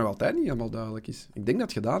duidelijk. dat nog altijd niet helemaal duidelijk is. Ik denk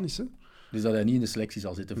dat het gedaan is, hè. Dus dat hij niet in de selectie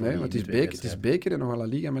zal zitten voor Nee, die maar het is midweekwedstrijd. beker en nog wel een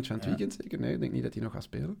Liga-match van het Ja. weekend, zeker. Nee, ik denk niet dat hij nog gaat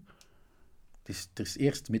spelen. Het is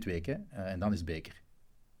eerst midweek, hè, en dan is beker.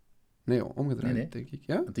 Nee, omgedraaid, Nee. denk ik.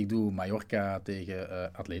 Ja? Want ik doe Mallorca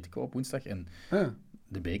tegen Atletico op woensdag en Ja.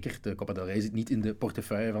 de beker, de Copa del Rey, zit niet in de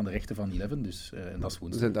portefeuille van de rechten van Eleven, dus en dat is Er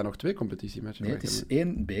woensdag. zijn daar nog 2 competitiematchen. Nee, het is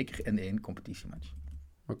 1 beker en 1 competitiematch.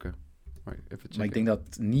 Oké. Maar even checken. Maar ik denk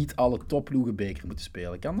dat niet alle topploegen beker moeten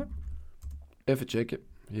spelen. Kan dat? Even checken.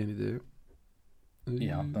 Geen idee.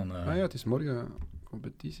 Ja, dan... Ah ja, het is morgen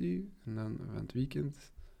competitie en dan van het weekend...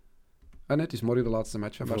 Ah nee, het is morgen de laatste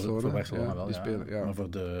match van Barcelona. Voor Barcelona Ja, wel, die ja. spelen, ja. Maar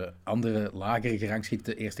voor de andere lager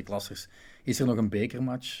gerangschikte eerste klassers is er nog een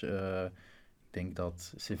bekermatch. Ik denk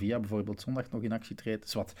dat Sevilla bijvoorbeeld zondag nog in actie treedt.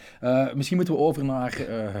 Zwat. Misschien moeten we over naar...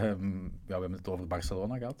 ja, we hebben het over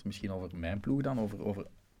Barcelona gehad. Misschien over mijn ploeg dan, over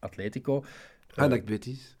Atletico. Dat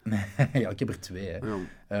Betis. Ja, ik heb er 2. Hè.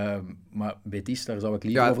 Ja. Maar Betis, daar zou ik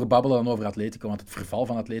liever Ja, over babbelen dan over Atletico. Want het verval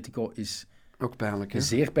van Atletico is Ook pijnlijk, hè?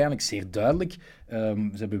 zeer pijnlijk, zeer duidelijk.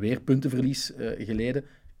 Ze hebben weer puntenverlies geleden.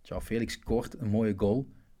 João Felix scoort een mooie goal.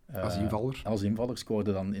 Als invaller. Als invaller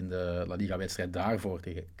scoorde dan in de La Liga-wedstrijd daarvoor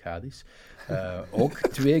tegen Cadiz. Ook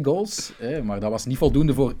 2 goals, maar dat was niet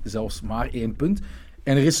voldoende voor zelfs maar 1 punt.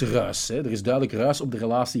 En er is ruis. Hè. Er is duidelijk ruis op de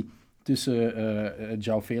relatie tussen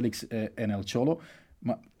João Felix en El Cholo.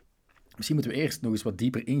 Maar misschien moeten we eerst nog eens wat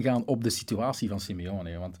dieper ingaan op de situatie van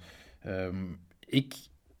Simeone. Want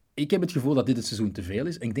ik heb het gevoel dat dit het seizoen te veel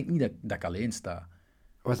is. En ik denk niet dat ik alleen sta.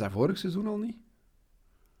 Was dat vorig seizoen al niet?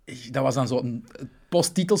 Dat was dan zo'n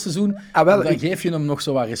post-titelseizoen. Ah, wel, Dan geef je hem nog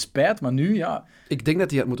zo wat respijt. Maar nu, ja... Ik denk dat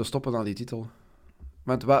hij had moeten stoppen aan die titel.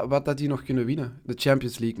 Want wat had hij nog kunnen winnen? De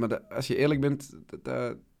Champions League. Maar als je eerlijk bent,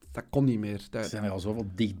 dat kon niet meer. Ze zijn er al zoveel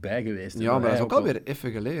dichtbij geweest. Ja, maar dat is ook al alweer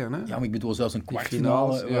even geleden. Hè? Ja, maar ik bedoel, zelfs een Die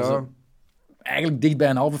kwartfinale. finales, Was ja. er eigenlijk dicht bij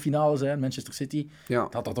een halve finale zijn. Manchester City. Ja.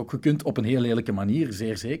 Het had dat ook gekund op een heel lelijke manier.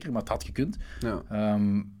 Zeer zeker, maar het had gekund. Ja.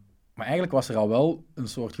 Maar eigenlijk was er al wel een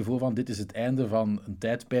soort gevoel van... Dit is het einde van een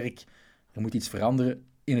tijdperk. Er moet iets veranderen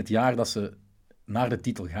in het jaar dat ze naar de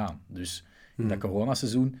titel gaan. Dus in dat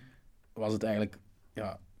coronaseizoen was het eigenlijk...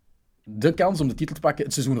 Ja, de kans om de titel te pakken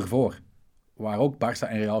het seizoen ervoor. Waar ook Barça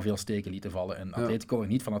en Real veel steken lieten vallen. En Atletico er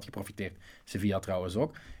niet van had geprofiteerd. Sevilla trouwens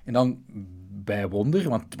ook. En dan bij wonder,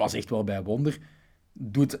 want het was echt wel bij wonder,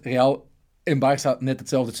 doet Real en Barça net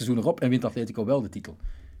hetzelfde seizoen erop en wint Atletico wel de titel.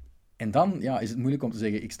 En dan is het moeilijk om te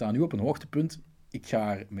zeggen, ik sta nu op een hoogtepunt. Ik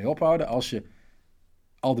ga ermee ophouden als je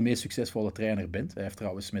al de meest succesvolle trainer bent. Hij heeft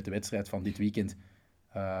trouwens met de wedstrijd van dit weekend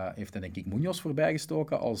heeft hij denk ik Munoz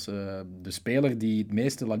voorbijgestoken als de speler die het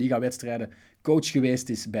meeste La Liga-wedstrijden coach geweest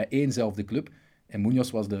is bij éénzelfde club. En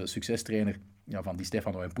Munoz was de succestrainer van Di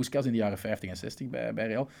Stefano en Puskas in de jaren 50 en 60 bij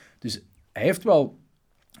Real. Dus hij heeft wel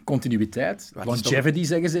continuïteit. Longevity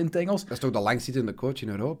zeggen ze in het Engels. Dat is toch de langzittende coach in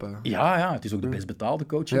Europa? Ja, het is ook de best betaalde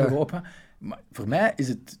coach in Europa. Maar voor mij is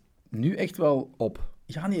het nu echt wel...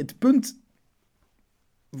 Ja, nee, het punt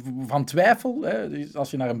van twijfel, hè, dus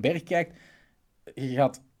als je naar een berg kijkt, je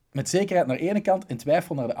gaat met zekerheid naar de ene kant en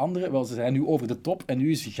twijfel naar de andere. Wel, ze zijn nu over de top en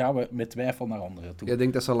nu gaan we met twijfel naar anderen toe. Jij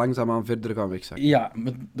denkt dat ze langzaamaan verder gaan wegzakken? Ja,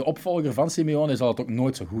 met de opvolger van Simeone zal het ook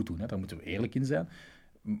nooit zo goed doen. Hè. Daar moeten we eerlijk in zijn.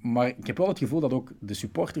 Maar ik heb wel het gevoel dat ook de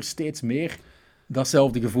supporters steeds meer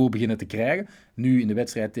datzelfde gevoel beginnen te krijgen. Nu in de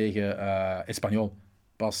wedstrijd tegen Espanyol,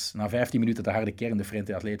 pas na 15 minuten de harde kern, de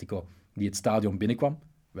Frente Atletico, die het stadion binnenkwam.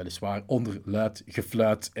 Weliswaar onder luid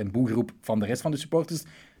gefluit en boegeroep van de rest van de supporters,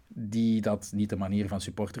 die dat niet de manier van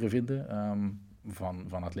supporteren vinden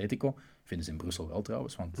van Atletico. Vinden ze in Brussel wel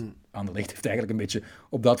trouwens, want Anderlecht heeft eigenlijk een beetje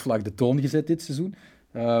op dat vlak de toon gezet dit seizoen.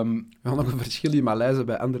 We gaan nog een verschil in Maleize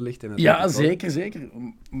bij Anderlecht en het Ja, Atletico. zeker.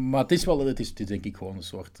 Maar het is denk ik gewoon een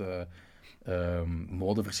soort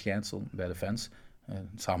modeverschijnsel bij de fans.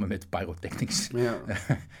 Samen met pyrotechnics Ja.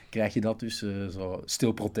 krijg je dat dus, zo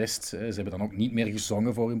stil protest. Ze hebben dan ook niet meer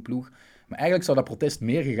gezongen voor hun ploeg. Maar eigenlijk zou dat protest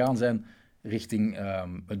meer gegaan zijn richting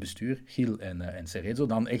het bestuur, Gil en Cerezo,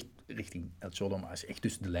 dan echt richting El Cholo. Maar als je echt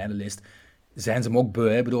tussen de lijnen leest, zijn ze hem ook beu.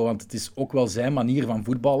 Hè? Bedoel, want het is ook wel zijn manier van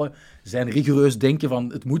voetballen, zijn rigoureus denken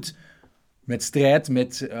van het moet met strijd,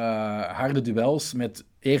 met harde duels, met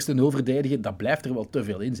eerst en 0 verdedigen, dat blijft er wel te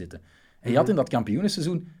veel in zitten. En je had in dat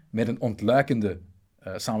kampioenenseizoen met een ontluikende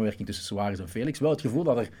samenwerking tussen Suarez en Felix wel het gevoel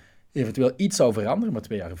dat er eventueel iets zou veranderen, maar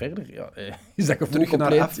 2 jaar verder is dat gevoel Terug naar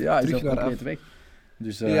compleet, af, is terug dat naar compleet af. weg.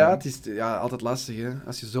 Dus, Ja, het is altijd lastig. Hè?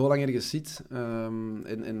 Als je zo lang ergens zit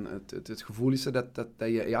en het gevoel is er dat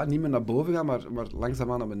je niet meer naar boven gaat, maar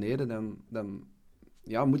langzaamaan naar beneden,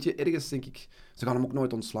 dan moet je ergens, denk ik... Ze gaan hem ook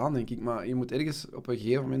nooit ontslaan, denk ik, maar je moet ergens op een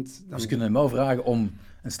gegeven moment... ze kunnen hem wel vragen om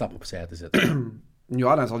een stap opzij te zetten.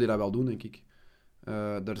 Ja, dan zal hij dat wel doen, denk ik.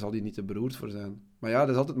 Daar zal hij niet te beroerd voor zijn. Maar ja, dat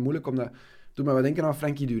is altijd moeilijk, omdat... Toen we denken aan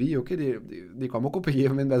Frankie Dury, oké, die kwam ook op een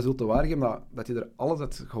gegeven moment bij Zulte Waregem, dat hij er alles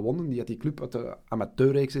had gewonnen. Die had die club uit de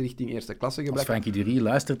amateurreeks richting eerste klasse Als gebracht. Frankie Dury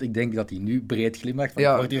luistert, ik denk dat hij nu breed glimlacht. Want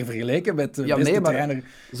Ja. wordt hier vergeleken met de Ja, beste nee, maar- trainer.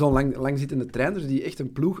 Zo'n langzittende trainers die echt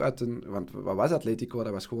een ploeg uit een... Want wat was Atletico?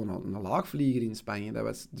 Dat was gewoon een laagvlieger in Spanje. Dat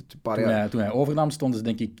was een paar jaar... Toen hij overnam, stonden ze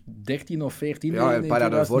denk ik 13 of 14. Ja, in een paar jaar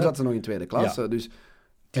daarvoor 2000. zat ze nog in tweede klasse. Ja. Dus...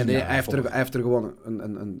 10 En hij jaar heeft er gewoon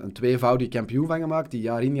een tweevoudig kampioen van gemaakt, die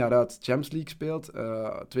jaar in jaar uit Champions League speelt,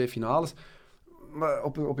 2 finales. Maar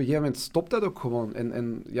op een gegeven moment stopt dat ook gewoon. En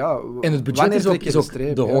En het budget wanneer is ook, trek je is de ook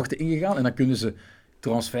streep, de ja? hoogte ingegaan. En dan kunnen ze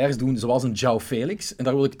transfers doen, zoals een João Felix. En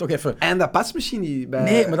daar wil ik toch even... En dat past misschien niet bij...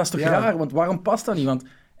 Nee, maar dat is toch ja. raar? Want waarom past dat niet? Want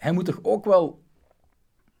hij moet toch ook wel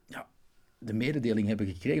de mededeling hebben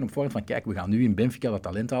gekregen op voorhand van kijk, we gaan nu in Benfica dat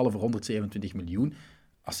talent halen voor 127 miljoen.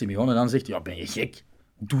 Als Simeone dan zegt, ja, ben je gek?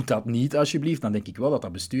 Doe dat niet, alsjeblieft. Dan denk ik wel dat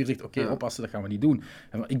dat bestuur zegt, oké, oppassen, dat gaan we niet doen.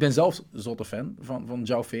 Ik ben zelf zotte fan van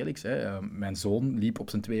João Felix. Hè. Mijn zoon liep op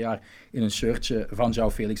zijn 2 jaar in een shirtje van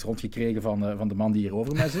João Felix rondgekregen van de man die hier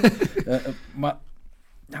over mij zit. Maar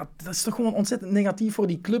ja, dat is toch gewoon ontzettend negatief voor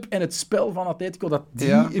die club en het spel van Atletico, dat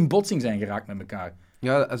die in botsing zijn geraakt met elkaar.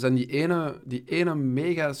 Ja, als dan die ene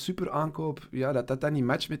mega super aankoop, ja, dat dan niet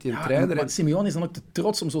matcht met die trainer. Maar Simeone is dan ook te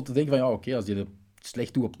trots om zo te denken van, ja, oké, als die er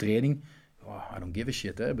slecht doet op training, I don't give a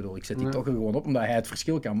shit. Hè. Ik bedoel, ik zet die toch er gewoon op, omdat hij het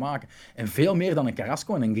verschil kan maken. En veel meer dan een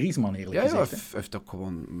Carrasco en een Griezmann, eerlijk gezegd. Hij heeft ook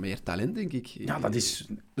gewoon meer talent, denk ik. Ja, dat is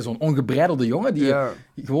zo'n ongebreidelde jongen die je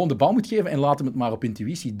gewoon de bal moet geven en laat hem het maar op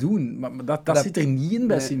intuïtie doen. Maar dat zit er niet in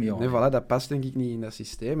bij Simeone. Nee, voilà, dat past denk ik niet in dat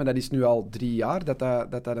systeem. En dat is nu al 3 jaar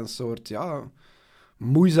dat een soort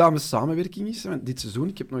moeizame samenwerking is. Want dit seizoen,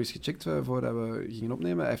 ik heb nog eens gecheckt voordat we gingen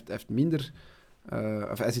opnemen, hij heeft minder...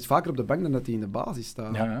 hij zit vaker op de bank dan dat hij in de basis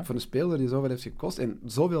staat. Ja. Voor een speler die zoveel heeft gekost en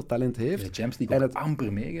zoveel talent heeft. De Champions League ook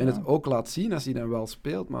amper meegedaan. En het ook laat zien als hij dan wel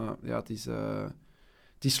speelt. Maar ja,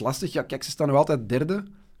 het is lastig. Ja, kijk, ze staan nog altijd derde.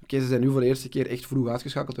 Oké, ze zijn nu voor de eerste keer echt vroeg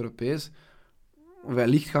uitgeschakeld Europees.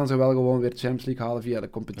 Wellicht gaan ze wel gewoon weer Champions League halen via de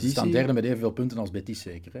competitie. Ze staan derde met evenveel punten als Betis,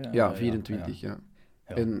 zeker. Hè? Ja, 24, ja.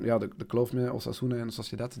 Ja. En ja, de kloof met Osasuna en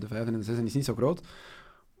Sociedad, de 5 en de 6, is niet zo groot.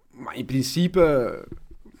 Maar in principe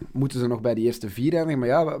moeten ze nog bij die eerste 4 eindigen. Maar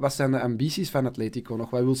ja, wat zijn de ambities van Atletico nog?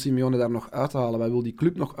 Wat wil Simeone daar nog uithalen? Wat wil die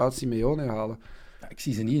club nog uit Simeone halen? Ja, ik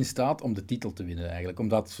zie ze niet in staat om de titel te winnen, eigenlijk.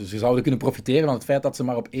 Omdat ze zouden kunnen profiteren van het feit dat ze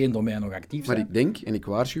maar op 1 domein nog actief zijn. Maar ik denk, en ik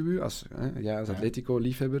waarschuw u, als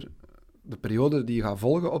Atletico-liefhebber, de periode die gaat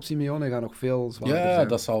volgen op Simeone gaat nog veel zwaarder zijn. Ja,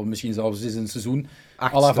 dat zal misschien zelfs eens een seizoen à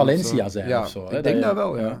 8e la Valencia of zo. zijn Ja, of zo. ik denk dat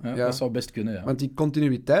wel, ja. Dat zou best kunnen, ja. Want die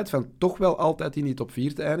continuïteit van toch wel altijd in die top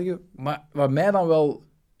 4 te eindigen... Maar wat mij dan wel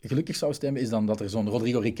gelukkig zou stemmen, is dan dat er zo'n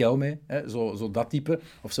Rodrigo Riquelme, zo dat type,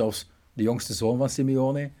 of zelfs de jongste zoon van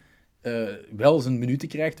Simeone, wel zijn minuten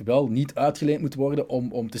krijgt, wel niet uitgeleend moet worden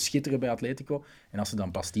om te schitteren bij Atletico. En als ze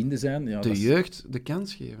dan pas 10e zijn... Ja, de jeugd de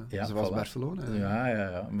kans geven, zoals voilà. Barcelona.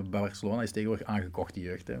 Ja. Maar Barcelona is tegenwoordig aangekocht, die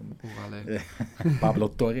jeugd. Hè. Oh,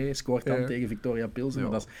 Pablo Torre scoort dan tegen Victoria Pilsen, Ja.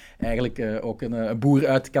 maar dat is eigenlijk ook een boer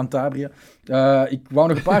uit Cantabria. Ik wou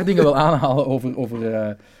nog een paar dingen wel aanhalen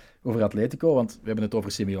over Atletico, want we hebben het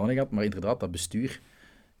over Simeone gehad, maar inderdaad, dat bestuur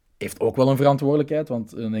heeft ook wel een verantwoordelijkheid,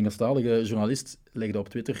 want een Engelstalige journalist legde op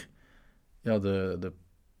Twitter de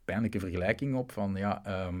pijnlijke vergelijking op van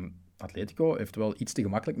Atletico heeft wel iets te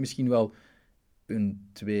gemakkelijk misschien wel hun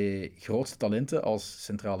 2 grootste talenten als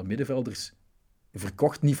centrale middenvelders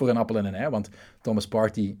verkocht, niet voor een appel en een ei, want Thomas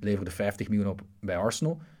Partey leverde 50 miljoen op bij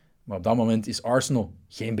Arsenal, maar op dat moment is Arsenal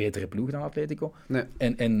geen betere ploeg dan Atletico. Nee.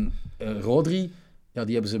 En Rodri Ja,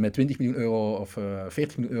 die hebben ze met 20 miljoen euro of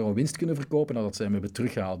 40 miljoen euro winst kunnen verkopen nadat ze hem hebben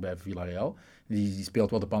teruggehaald bij Villarreal. Die speelt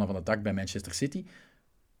wel de pannen van het dak bij Manchester City.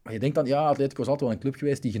 Maar je denkt dan, ja, Atletico is altijd wel een club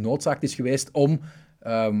geweest die genoodzaakt is geweest om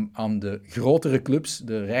aan de grotere clubs,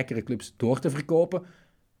 de rijkere clubs, door te verkopen.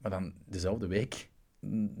 Maar dan dezelfde week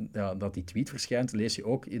dat die tweet verschijnt, lees je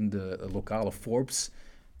ook in de lokale Forbes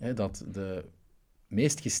dat de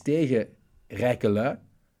meest gestegen rijke lui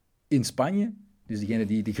in Spanje, dus degenen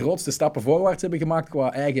die de grootste stappen voorwaarts hebben gemaakt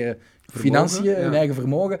qua eigen financiën en eigen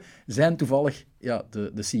vermogen, zijn toevallig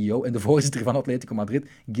de CEO en de voorzitter van Atletico Madrid,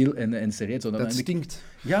 Gil en Cerezo. Dat stinkt.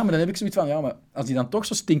 Ja, maar dan heb ik zoiets van, maar als die dan toch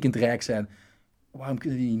zo stinkend rijk zijn, waarom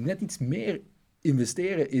kunnen die net iets meer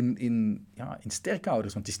investeren in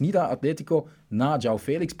sterkhouders? Want het is niet dat Atletico na João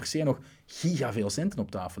Felix per se nog giga veel centen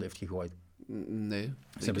op tafel heeft gegooid. Nee.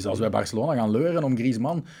 Ze hebben zelfs bij Barcelona gaan leuren om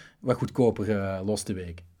Griezmann wat goedkoper los te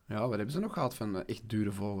weken. Ja, wat hebben ze nog gehad van echt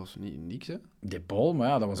dure vogels? Niks, hè? De Paul,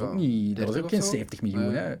 maar dat was ook niet... Dat was ook geen 70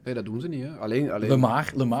 miljoen, hè? Nee, dat doen ze niet, hè? Alleen Lemar,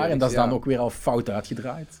 Felix, en dat is dan ook weer al fout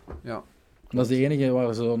uitgedraaid. Ja. Dat is de enige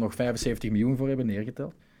waar ze nog 75 miljoen voor hebben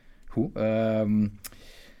neergeteld. Goed.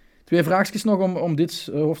 2 vraagjes nog om dit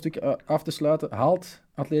hoofdstuk af te sluiten. Haalt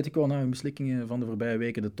Atletico na hun mislukkingen van de voorbije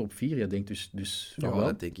weken de top 4? Je denkt dus Ja, wel.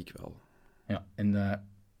 dat denk ik wel. Ja, en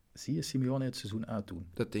zie je Simeone het seizoen uitdoen?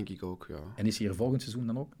 Dat denk ik ook, ja. En is hij er volgend seizoen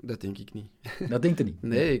dan ook? Dat denk ik niet. Dat denkt hij niet.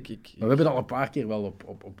 Nee, Maar we hebben al een paar keer wel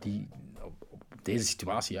op deze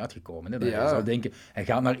situatie uitgekomen. Hè? Dat je zou denken, hij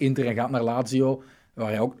gaat naar Inter, hij gaat naar Lazio,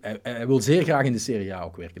 waar hij wil zeer graag in de Serie A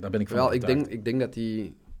ook werken. Daar ben ik van overtuigd. Ik denk dat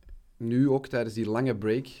hij nu ook tijdens die lange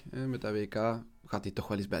break met dat WK, gaat hij toch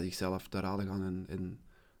wel eens bij zichzelf te raden gaan en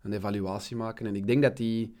een evaluatie maken. En ik denk dat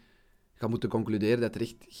hij gaat moeten concluderen dat er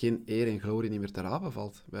echt geen eer en glorie niet meer te rapen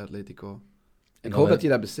valt bij Atletico. Ik hoop dat hij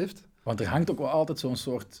dat beseft. Want er hangt ook wel altijd zo'n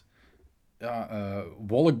soort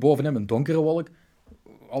wolk boven hem, een donkere wolk.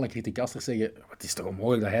 Alle criticasters zeggen, het is toch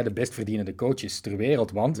onmogelijk dat hij de best verdienende coach is ter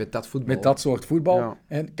wereld, want met dat soort voetbal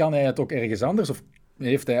en kan hij het ook ergens anders? Of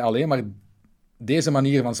heeft hij alleen maar deze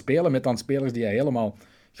manier van spelen met dan spelers die hij helemaal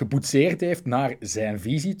geboetseerd heeft naar zijn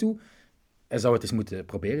visie toe? Hij zou het eens moeten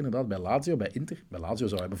proberen, inderdaad, bij Lazio, bij Inter. Bij Lazio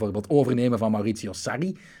zou hij bijvoorbeeld overnemen van Maurizio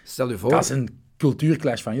Sarri. Stel je voor, dat is een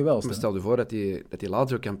cultuurclash van je welste. Maar stel je voor dat hij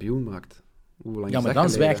Lazio kampioen maakt. Hoe lang maar dan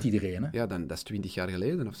zwijgt iedereen. Hè? Ja, dat is 20 jaar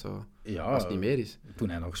geleden of zo. Ja, als het niet meer is. Toen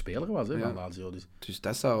hij nog speler was van Lazio. Dus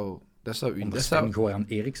dat zou Goran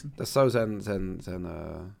Eriksen. Dat zou zijn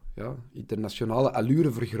internationale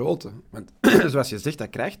allure vergroten. Want zoals je zegt, dat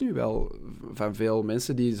krijgt nu wel van veel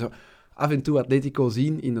mensen die zo af en toe Atletico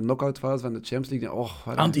zien in de knock-outfase van de Champions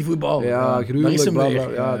League. Antivoetbal. Ja, gruwelijk.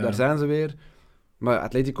 Daar daar zijn ze weer. Maar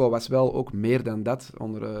Atletico was wel ook meer dan dat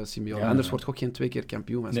onder Simeone. Anders wordt je ook geen 2 keer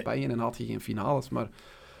kampioen van Spanje en haalt je geen finales. Maar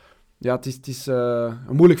ja, het is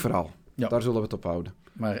een moeilijk verhaal. Ja. Daar zullen we het op houden.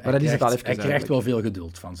 Maar hij krijgt wel veel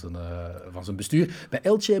geduld van zijn bestuur. Bij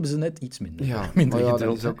Elche hebben ze net iets minder, geduld.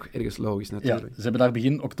 Dat is ook ergens logisch natuurlijk. Ja, ze hebben daar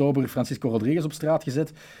begin oktober Francisco Rodriguez op straat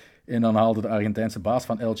gezet. En dan haalde de Argentijnse baas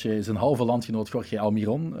van Elche zijn halve landgenoot Jorge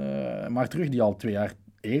Almiron maar terug, die al 2 jaar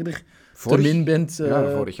eerder te min bent.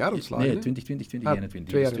 Vorig jaar ontslagen. Nee, 2020,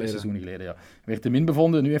 2021. 2 seizoenen geleden, ja. Werd te min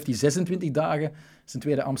bevonden. Nu heeft hij 26 dagen zijn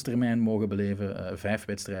tweede ambtstermijn mogen beleven. 5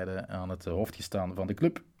 wedstrijden aan het hoofd gestaan van de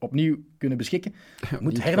club. Opnieuw kunnen beschikken.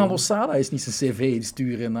 Moet Hernan Losada eens niet zijn cv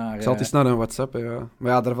insturen naar... Ik zal het eens naar een WhatsApp, ja.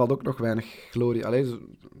 Maar ja, daar valt ook nog weinig glorie. Allee,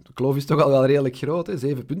 de kloof is toch al wel redelijk groot, hè.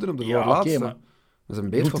 7 punten op de voorlaatste. Maar dat is een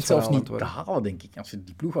beetje het zelfs niet te halen, denk ik. Als je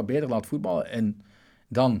die ploeg wat beter laat voetballen en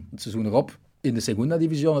dan het seizoen erop in de Segunda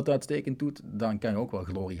Division het uitstekend doet, dan kan je ook wel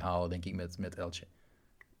glorie halen, denk ik, met Elche.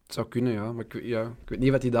 Het zou kunnen, ja. Maar ik weet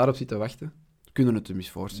niet wat hij daarop zit te wachten. We kunnen het hem eens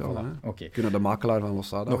voorstellen. Voilà. Okay. Kunnen de makelaar van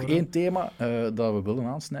Losada Nog één thema dat we willen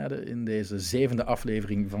aansnijden in deze 7e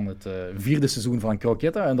aflevering van het 4e seizoen van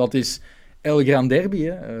Croqueta. En dat is El Gran Derby.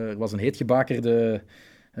 Hè. Er was een heetgebakerde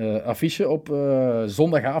affiche op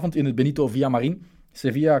zondagavond in het Benito Villamarín.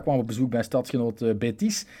 Sevilla kwam op bezoek bij stadsgenoot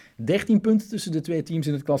Betis. 13 punten tussen de 2 teams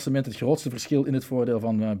in het klassement. Het grootste verschil in het voordeel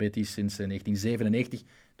van Betis sinds 1997,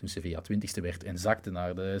 toen Sevilla 20e werd en zakte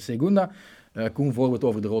naar de Segunda. Koen, voor we het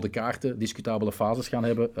over de rode kaarten, discutabele fases gaan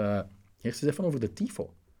hebben, eerst eens even over de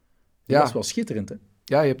tifo. Dat is wel schitterend, hè?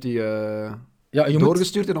 Ja, je hebt die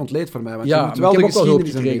doorgestuurd en ontleed voor mij. Want je moet wel ik de heb ook wel hulp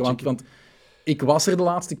geschiedenis gekregen, want ik was er de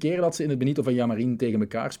laatste keer dat ze in het Benito Villamarín tegen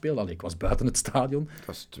elkaar speelden. Ik was buiten het stadion. Het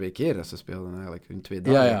was 2 keer dat ze speelden eigenlijk, in 2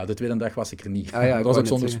 dagen. Ja, de tweede dag was ik er niet. Dat was ook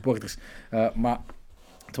zonder supporters. Maar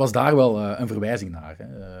het was daar wel een verwijzing naar.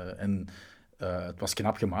 Hè. Het was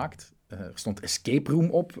knap gemaakt. Er stond escape room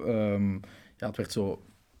op.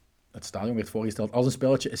 Het stadion werd voorgesteld als een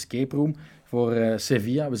spelletje escape room voor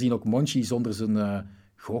Sevilla. We zien ook Monchi zonder zijn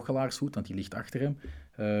goochelaarshoed, want die ligt achter hem.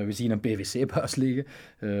 We zien een PVC-buis liggen.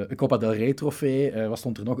 Een Copa del Rey trofee. Wat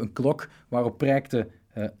stond er nog? Een klok waarop prijkte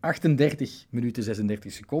 38 minuten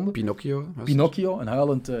 36 seconden. Pinocchio, een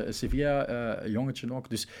huilend Sevilla-jongetje ook.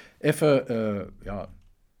 Dus even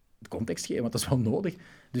de context geven, want dat is wel nodig.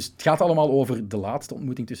 Dus het gaat allemaal over de laatste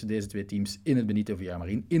ontmoeting tussen deze twee teams in het Benito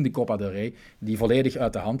Villamarín, in de Copa del Rey, die volledig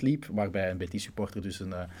uit de hand liep, waarbij een Betis-supporter dus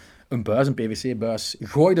een PVC-buis,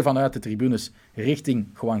 gooide vanuit de tribunes richting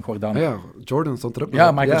Juan Jordán. Ja, Jordan stond erop.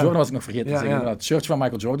 Ja, Michael Jordan was ik nog vergeten te zeggen. Het shirt van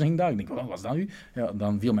Michael Jordan ging daar. Ik denk, wat was dat nu? Ja,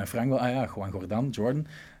 dan viel mijn frank wel, Juan Jordán, Jordan.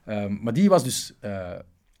 Maar die was dus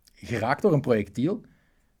geraakt door een projectiel.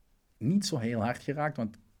 Niet zo heel hard geraakt,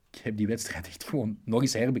 want ik heb die wedstrijd echt gewoon nog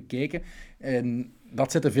eens herbekeken. En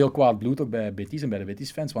dat zette veel kwaad bloed ook bij Betis en bij de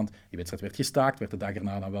Betis-fans, want die wedstrijd werd gestaakt, werd de dag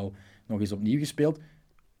erna dan wel nog eens opnieuw gespeeld.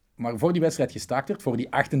 Maar voor die wedstrijd gestaakt werd, voor die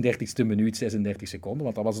 38e minuut, 36 seconden,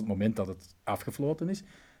 want dat was het moment dat het afgefloten is,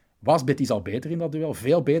 was Betis al beter in dat duel,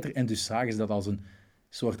 veel beter. En dus zagen ze dat als een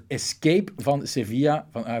soort escape van Sevilla,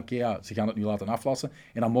 van ze gaan het nu laten aflassen.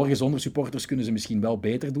 En dan morgen zonder supporters kunnen ze misschien wel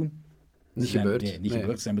beter doen. Niet gebeurd.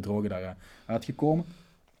 Ze zijn bedrogen daar uitgekomen.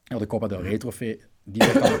 Ja, de Copa del Rey trofee, die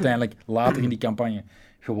werd dan uiteindelijk later in die campagne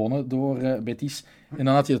gewonnen door Betis. En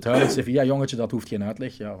dan had je het huilend Sevilla-jongetje, dat hoeft geen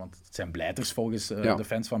uitleg, want het zijn blijters volgens de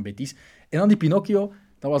fans van Betis. En dan die Pinocchio,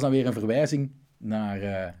 dat was dan weer een verwijzing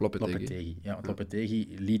naar Lopetegui. Ja, want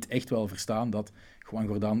Lopetegui liet echt wel verstaan dat Juan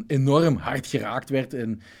Jordán enorm hard geraakt werd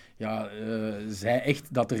en zei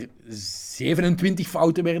echt dat er 27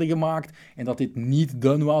 fouten werden gemaakt en dat dit niet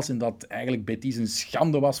done was en dat eigenlijk Betis een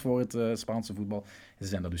schande was voor het Spaanse voetbal. En ze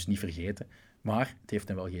zijn dat dus niet vergeten. Maar het heeft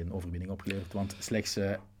hem wel geen overwinning opgeleverd, want slechts 1-1.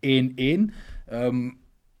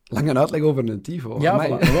 Lange uitleg over een tifo. Ja,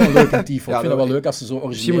 wel een leuke tifo. Ik vind het wel leuk als ze zo origineel...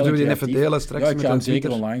 Misschien moeten we die even delen straks. Ja, ik ga hem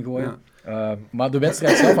zeker online gooien. Ja. Maar de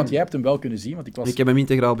wedstrijd zelf, want jij hebt hem wel kunnen zien. Want ik heb hem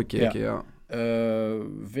integraal bekeken,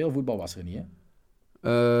 veel voetbal was er niet,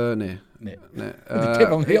 hè? Nee. Ik heb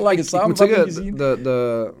al een heel lange samenvatting gezien.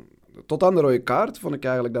 Tot aan de rode kaart vond ik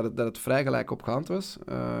eigenlijk dat het vrij gelijk opgaand was.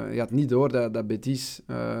 Je had niet door dat Betis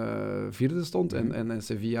vierde stond en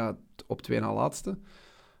Sevilla op 2 na laatste.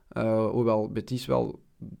 Hoewel Betis wel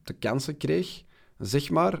de kansen kreeg, zeg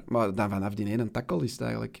maar. Maar dan vanaf die ene tackle is het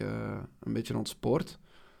eigenlijk een beetje ontspoord.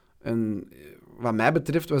 En wat mij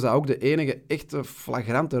betreft was dat ook de enige echte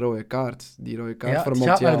flagrante rode kaart. Die rode kaart voor Montiel.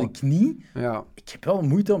 Het gaat naar de knie. Ja. Ik heb wel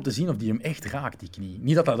moeite om te zien of die hem echt raakt, die knie.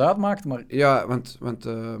 Niet dat dat uitmaakt, maar... Ja, want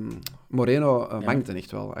Moreno mankte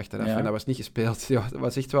echt wel achteraf. En dat was niet gespeeld. Ja, dat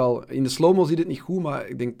was echt wel... In de slow-mo ziet het niet goed, maar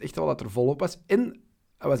ik denk echt wel dat er volop was. En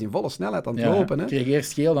hij was in volle snelheid aan het lopen. Hè. Kreeg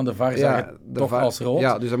eerst geel, dan de VAR zag het toch als rood.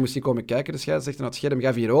 Ja, dus dan moest hij komen kijken. De scheidsrechter had scherm,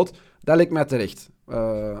 gaf hij rood. Dat leek mij terecht.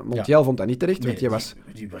 Montiel vond dat niet terecht, want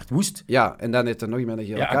die werd woest. Ja, en dan heeft er nog iemand een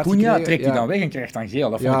gele kaart gekregen. Acuna trekt hij dan weg en krijgt dan geel.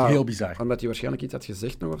 Dat vond ik heel bizar. Omdat hij waarschijnlijk iets had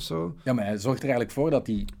gezegd nog of zo. Ja, maar hij zorgt er eigenlijk voor dat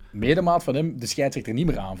die medemaat van hem de scheidsrechter niet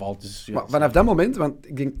meer aanvalt. Dus, maar vanaf dat moment, want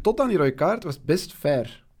ik denk tot aan die rode kaart, was het best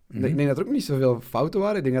fair. Mm-hmm. Ik denk dat er ook niet zoveel fouten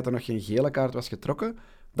waren. Ik denk dat er nog geen gele kaart was getrokken.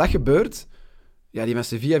 Dat gebeurt... Ja, die van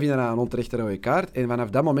Sevilla vinden aan een onterechte rode kaart. En vanaf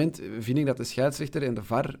dat moment vind ik dat de scheidsrechter en de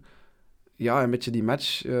VAR een beetje die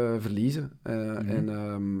match verliezen.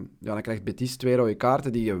 En dan krijgt Betis 2 rode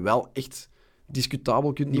kaarten die je wel echt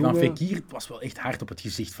discutabel kunt noemen. Die van Fekir was wel echt hard op het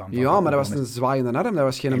gezicht van. Ja, maar dat was een zwaaiende arm. Dat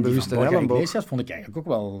was geen bewuste elleboog. Iglesias vond ik eigenlijk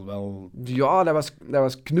ook wel... Ja, dat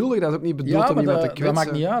was knullig. Dat is ook niet bedoeld om iemand te kwetsen. Dat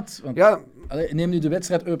maakt niet uit. Want, neem nu de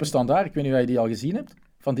wedstrijd Eupen Standaard. Ik weet niet of je die al gezien hebt.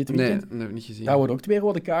 Van dit weekend. Nee, heb ik niet gezien. Daar worden ook 2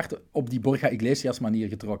 rode kaarten op die Borja Iglesias manier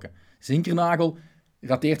getrokken. Zinkernagel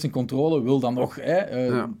rateert zijn controle, wil dan nog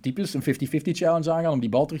typisch een 50-50 challenge aangaan om die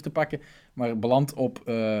bal terug te pakken, maar belandt op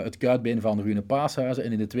het kuitbeen van Rune Paashuizen.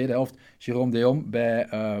 En in de tweede helft Jérôme Deom bij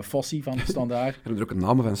Fossi van Standaard. Er zijn ook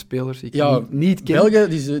namen van spelers die ik niet ken. Belgen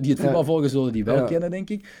die het voetbal volgen zullen die wel kennen, denk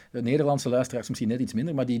ik. De Nederlandse luisteraars misschien net iets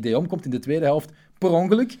minder, maar die Deom komt in de tweede helft per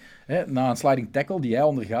ongeluk, na een sliding tackle die hij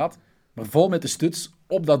ondergaat, maar vol met de stuts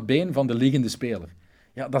op dat been van de liggende speler.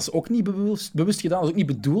 Ja, dat is ook niet bewust gedaan, dat is ook niet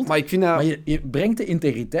bedoeld. Maar, ik vind dat... maar je brengt de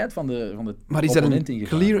integriteit van de maar is er een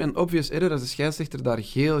clear and obvious error als de scheidsrechter daar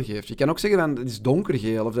geel geeft? Je kan ook zeggen dat het is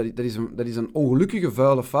donkergeel, of dat is een ongelukkige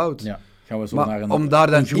vuile fout. Ja, gaan we zo maar naar om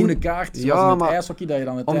daar dan een groene kaart, zoals in het ijshockey, dat je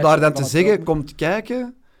dan het om daar dan te zeggen, komt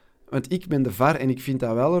kijken, want ik ben de VAR en ik vind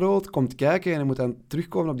dat wel rood, komt kijken en hij moet dan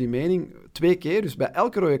terugkomen op die mening 2 keer. Dus bij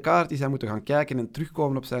elke rode kaart is hij moeten gaan kijken en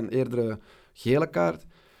terugkomen op zijn eerdere gele kaart.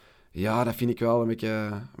 Ja, dat vind ik wel een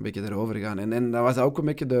beetje erover gaan. En dan was dat ook een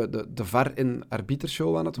beetje de VAR- en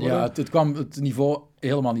arbitershow aan het worden. Ja, het kwam het niveau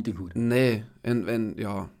helemaal niet ten goede. Nee, en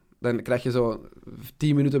ja, dan krijg je zo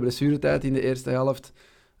 10 minuten blessuretijd in de eerste helft.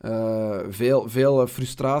 Veel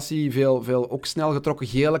frustratie, veel ook snel getrokken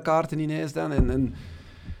gele kaarten ineens dan. En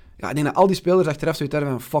ja, ik denk dat al die spelers achteraf zoiets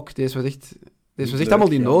hadden van fuck, deze was echt allemaal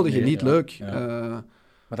niet nodig en niet leuk. Ja.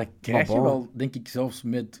 Maar dat krijg je wel, denk ik, zelfs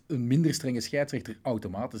met een minder strenge scheidsrechter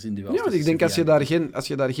automatisch in duels. Ja, want ik denk als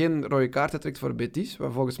je daar geen rode kaarten trekt voor Betis,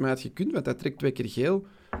 wat volgens mij had je kunt, want hij trekt 2 keer geel,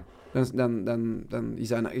 dan is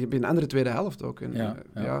hij heb je een andere tweede helft ook. En,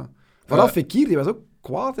 Vooral Fekir, die was ook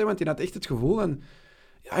kwaad, hè, want die had echt het gevoel en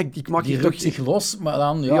ja, ik maak die hier rukt toch zich los, maar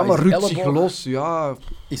dan... Ja, maar rukt zich elleboog los, ja.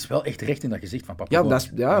 Is wel echt recht in dat gezicht van Papa.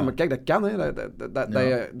 Maar kijk, dat kan, hè.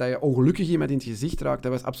 Dat je ongelukkig iemand in het gezicht raakt.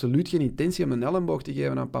 Dat was absoluut geen intentie om een elleboog te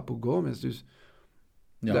geven aan Papu Gomez. Dus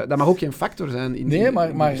dat mag ook geen factor zijn in Nee, in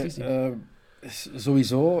maar beslissing.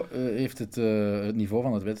 sowieso heeft het niveau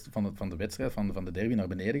van de wedstrijd, van de derby, naar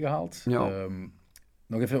beneden gehaald. Ja.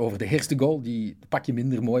 Nog even over de eerste goal, die een pakje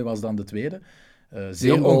minder mooi was dan de tweede. Die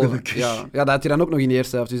Zeer goal, ongelukkig. Ja, dat had je dan ook nog in de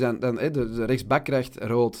eerste helft. Dus dan de rechtsback krijgt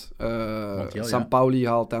rood. Sampaoli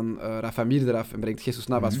haalt dan Rafa Mir eraf en brengt Jesus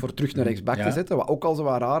Navas voor terug naar rechtsback te zetten. Wat ook al zo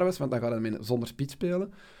wat raar was, want dan gaat hij zonder spits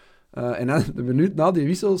spelen. En dan de minuut na die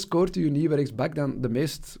wissel scoort uw nieuwe rechtsback dan de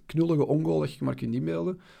meest knullige ongoal dat je maar kunt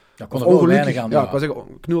inbeelden. Ja, kon er wel weinig aan doen. Ja, ik wou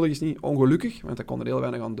zeggen, knullig is niet ongelukkig, want hij kon er heel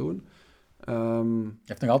weinig aan doen. Hij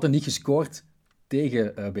heeft nog altijd niet gescoord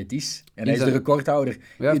tegen Betis. En hij is de recordhouder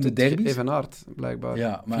in de derbies. Evenaard, blijkbaar.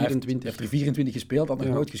 Ja, maar 24. Hij heeft er 24 gespeeld, had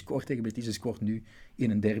nog nooit gescoord tegen Betis. Hij scoort nu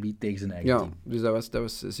in een derby tegen zijn eigen team. Dus dat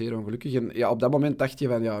was zeer ongelukkig. En ja, op dat moment dacht je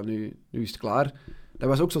van, ja, nu is het klaar. Dat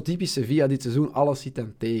was ook zo typisch Sevilla dit seizoen. Alles zit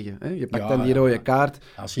dan tegen. Hè? Je pakt dan die rode kaart.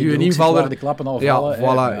 Als je invaller, de klappen al vallen.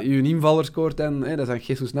 Voilà. Je invaller scoort dan. Hè? Dat is dan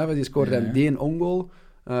Jesus Navas, die scoort dan die ongoal.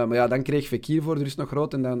 Maar ja, dan kreeg Fekir voor de rust nog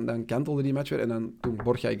rood en dan kantelde die match weer. En dan toen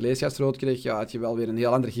Borja Iglesias rood kreeg, had je wel weer een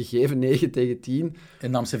heel ander gegeven, 9-10.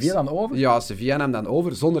 En nam Sevilla dan over? Ja, Sevilla nam dan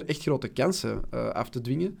over, zonder echt grote kansen af te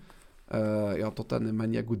dwingen. Tot dan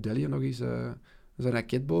Nemanja Goudelje nog eens zijn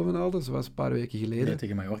raket boven haalde, zoals een paar weken geleden. Nee,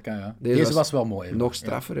 tegen Mallorca, ja. Deze was wel mooi. Nog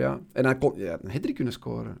straffer, ja. En dan kon een hat-trick kunnen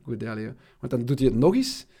scoren, Goudelje. Want dan doet hij het nog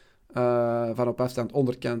eens. Van op afstand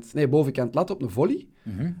bovenkant lat op een volley.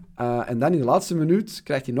 Mm-hmm. En dan in de laatste minuut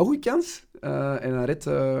krijgt hij nog een kans. En dan redt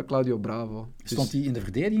Claudio Bravo. Stond hij in de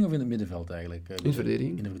verdediging of in het middenveld eigenlijk? In de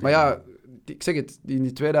verdediging. Maar ja, ik zeg het, in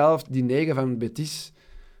die tweede helft, die 9 van Betis,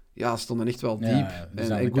 stonden echt wel diep. Ja,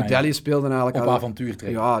 en Goudelje speelde eigenlijk... Op avontuur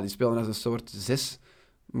trekken. Ja, die speelde als een soort 6.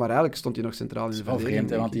 Maar eigenlijk stond hij nog centraal in de verdediging. Dat is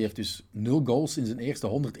wel vreemd, want hij heeft dus 0 goals in zijn eerste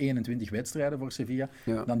 121 wedstrijden voor Sevilla.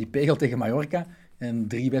 Ja. Dan die pegel tegen Mallorca. En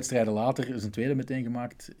 3 wedstrijden later is een tweede meteen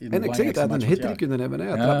gemaakt. En ik zeg het, hij had een hat-trick kunnen hebben. Hè.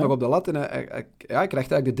 Hij trapt nog op de lat en hij krijgt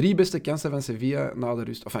eigenlijk de 3 beste kansen van Sevilla na de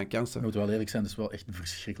rust. Enfin, kansen. Ik moet wel eerlijk zijn, dat is wel echt een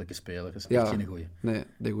verschrikkelijke speler. Dat is echt geen goeie. Nee,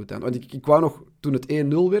 deed goed aan. Want ik wou nog, toen het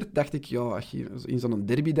 1-0 werd, dacht ik, als je in zo'n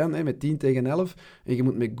derby dan, met 10-11, en je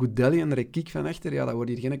moet met Goudelje en Rekik van achter, dat wordt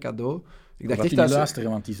hier geen cadeau. Ik dacht echt dat die luisteren,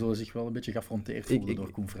 want die zullen zich wel een beetje geaffronteerd voelen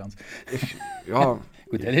door Koen Frans. Ja.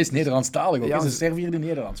 Goed, hij is Nederlandstalig ook. Hij is een Serviër die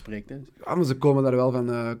Nederlands spreekt. Hè. Ja, maar ze komen daar wel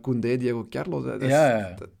van Koundé, Diego Carlos.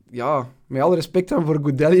 Ja. Met alle respect dan voor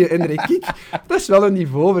Goudelje en Rekik, dat is wel een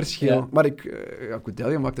niveauverschil. Ja. Maar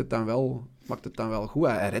Goudelje maakt het dan wel goed.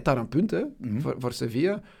 Hij redt daar een punt voor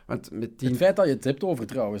Sevilla. Want met het feit dat je het hebt over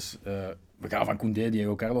trouwens... we gaan van Koundé,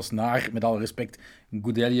 Diego Carlos naar, met alle respect,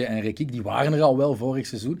 Goudelje en Rekik. Die waren er al wel vorig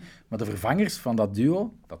seizoen. Maar de vervangers van dat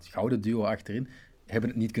duo, dat gouden duo achterin, hebben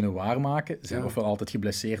het niet kunnen waarmaken. Ze zijn ofwel altijd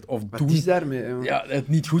geblesseerd of wat is daarmee? Ja, het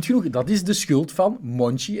niet goed genoeg. Dat is de schuld van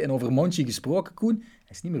Monchi. En over Monchi gesproken, Koen, hij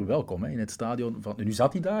is niet meer welkom in het stadion. Nu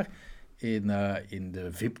zat hij daar in de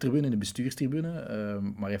VIP-tribune, in de bestuurstribune,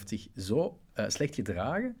 maar hij heeft zich zo slecht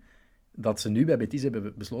gedragen dat ze nu bij Betis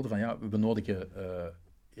hebben besloten van we benodigen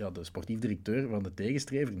de sportief directeur van de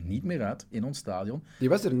tegenstrever niet meer uit in ons stadion. Die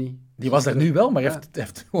was er niet. Die was er nu wel, maar hij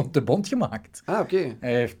heeft gewoon te bond gemaakt. Ah, oké.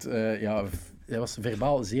 Hij was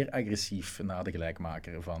verbaal zeer agressief na de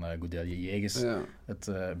gelijkmaker van Goudelje jegens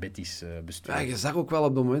het Betis bestuur. Ja, je zag ook wel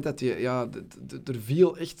op het moment dat er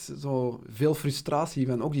viel echt zo veel frustratie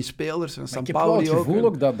van ook die spelers van Sampaoli. Ik heb wel het gevoel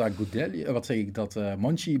ook dat Goudelje, dat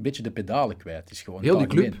Monchi een beetje de pedalen kwijt is. Gewoon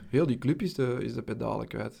heel die club is de pedalen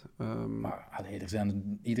kwijt. Maar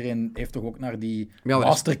iedereen heeft toch ook naar die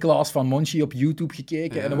masterclass van Monchi op YouTube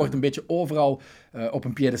gekeken en er wordt een beetje overal op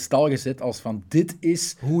een piedestal gezet als van dit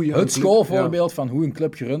is het schoolvoorbeeld van hoe een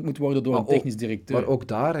club gerund moet worden door een technisch directeur. Maar ook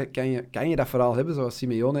daar kan je dat verhaal hebben, zoals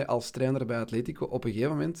Simeone als trainer bij Atletico. Op een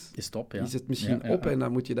gegeven moment is het misschien op en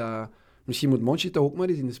dan moet je dat... Misschien moet Monchi toch ook maar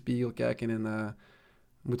eens in de spiegel kijken en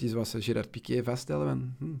moet hij zoals Gerard Piqué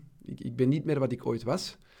vaststellen van ik ben niet meer wat ik ooit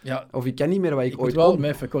was. Ja, Of ik ken niet meer wat ik ik ooit moet wel kon. me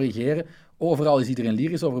even corrigeren. Overal is iedereen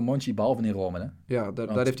lyrisch over Monchi, behalve in Rome. Hè? Ja, daar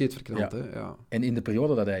heeft hij het verknald. Ja. Hè? Ja. En in de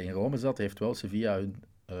periode dat hij in Rome zat, heeft wel Sevilla hun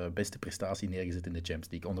beste prestatie neergezet in de Champions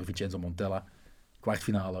League. Onder Vincenzo Montella,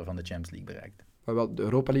 kwartfinale van de Champions League bereikt. Maar wel, de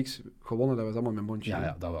Europa Leagues gewonnen, dat was allemaal met Monchi.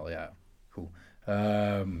 Ja, dat wel, ja. Goed.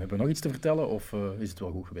 Hebben we nog iets te vertellen of is het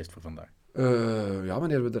wel goed geweest voor vandaag? Ja,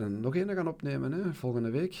 wanneer we er nog een gaan opnemen, hè? Volgende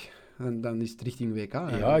week. En dan is het richting WK.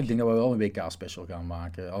 Ja, ik denk dat we wel een WK-special gaan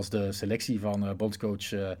maken. Als de selectie van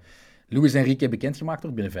bondscoach Luis Enrique bekendgemaakt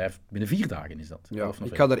wordt, binnen 4 dagen is dat. Ja, 11 ik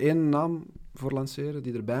november. ga er één naam voor lanceren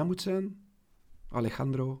die erbij moet zijn.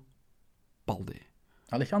 Alejandro Balde.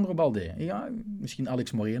 Alejandro Balde. Ja, misschien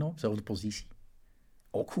Alex Moreno, zelfde positie.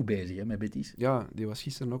 Ook goed bezig hè, met Betis. Ja, die was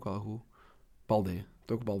gisteren ook wel goed. Balde,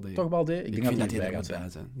 toch Balde. Toch Balde? Ik denk vind dat hij er erbij moet gaat bij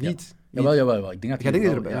zijn. zijn. Niet. Jawel. Ik denk dat Jij hij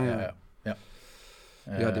denkt wel- erbij, ja.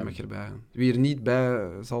 Ja, die mag erbij gaan. Wie er niet bij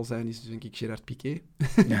zal zijn, is denk ik Gerard Piqué.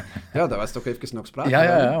 Ja. Ja, dat was toch even nog sprake.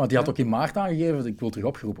 Ja, want die had ook in maart aangegeven, ik wil terug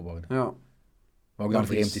opgeroepen worden. Ja. Wat ook Maar dan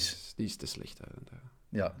vreemd is. Die is te slecht. Hè.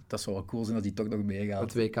 Ja, dat zou wel cool zijn dat hij toch nog meegaat.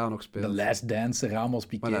 Het WK nog De speelt. Last Dance, Ramos,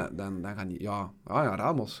 Piqué. Maar dan gaat niet... Ja, ja,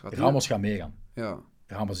 Ramos. Gaat Ramos gaat meegaan. Ja.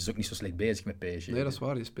 Ramos is ook niet zo slecht bezig met PSG. Nee, dat is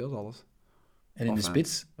waar. Die speelt alles. En in de Enfin.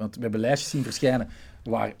 spits, want we hebben lijstjes zien verschijnen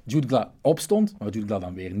waar Jude Gla op stond, waar Jude Gla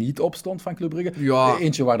dan weer niet op stond van Club Brugge. Ja.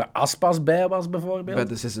 Eentje waar de Aspas bij was, bijvoorbeeld. Bij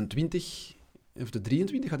de 26... Of de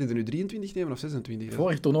 23? Gaat hij er nu 23 nemen of 26?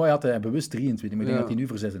 Vorig toernooi had hij bewust 23, maar ik denk Ja. dat hij nu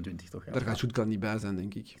voor 26 toch gaat. Daar gaat Jutkan niet bij zijn,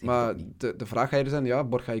 denk ik. het Maar ook niet. de vraag gaat er zijn, ja,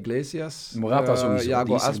 Borja Iglesias, Morata sowieso, Iago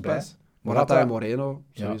die is erbij. Aspas, Morata Morata en Moreno,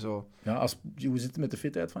 Ja. sowieso. Ja, hoe zit het met de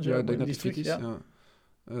fitheid van Ja, Gerard ik denk dat Moreno? het Die fit is is. terug,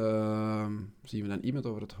 Ja. Zien we dan iemand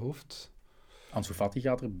over het hoofd? Ansu Fati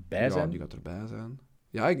gaat erbij Ja, zijn. die gaat erbij zijn.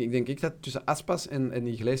 Ja, ik denk dat tussen Aspas en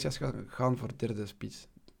Iglesias gaan voor derde spits,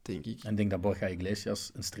 denk ik. En ik denk dat Borja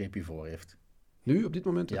Iglesias een streepje voor heeft. Nu, op dit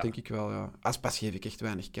moment, Ja. dat denk ik wel, ja. Aspas geef ik echt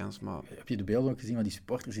weinig kans, maar... Heb je de beelden ook gezien van die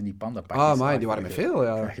supporters in die panda-pakjes? Ah, maar die waren met veel,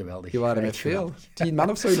 ja. Geweldig. Die waren met Echt veel. geweldig. 10 man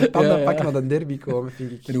of zo in de panda Ja, ja. pakken naar de derby komen,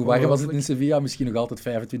 vind ik. En hoe warm was het in ongelooflijk. Sevilla? Misschien nog altijd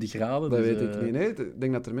 25 graden. Dat dus, weet ik niet. Nee, ik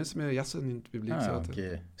denk dat er mensen met jassen in het publiek Ah, zaten.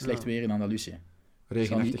 oké. Slecht Ja. weer in Andalusië.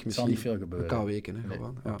 Regenachtig Zal misschien. niet veel gebeuren. Een koude weken, hè, Nee,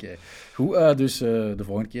 gewoon. Ja. Oké. Goed, dus de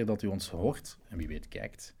volgende keer dat u ons hoort, en wie weet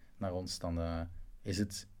kijkt naar ons, dan is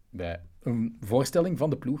het bij een voorstelling van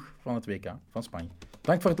de ploeg van het WK van Spanje.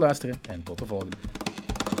 Dank voor het luisteren en tot de volgende.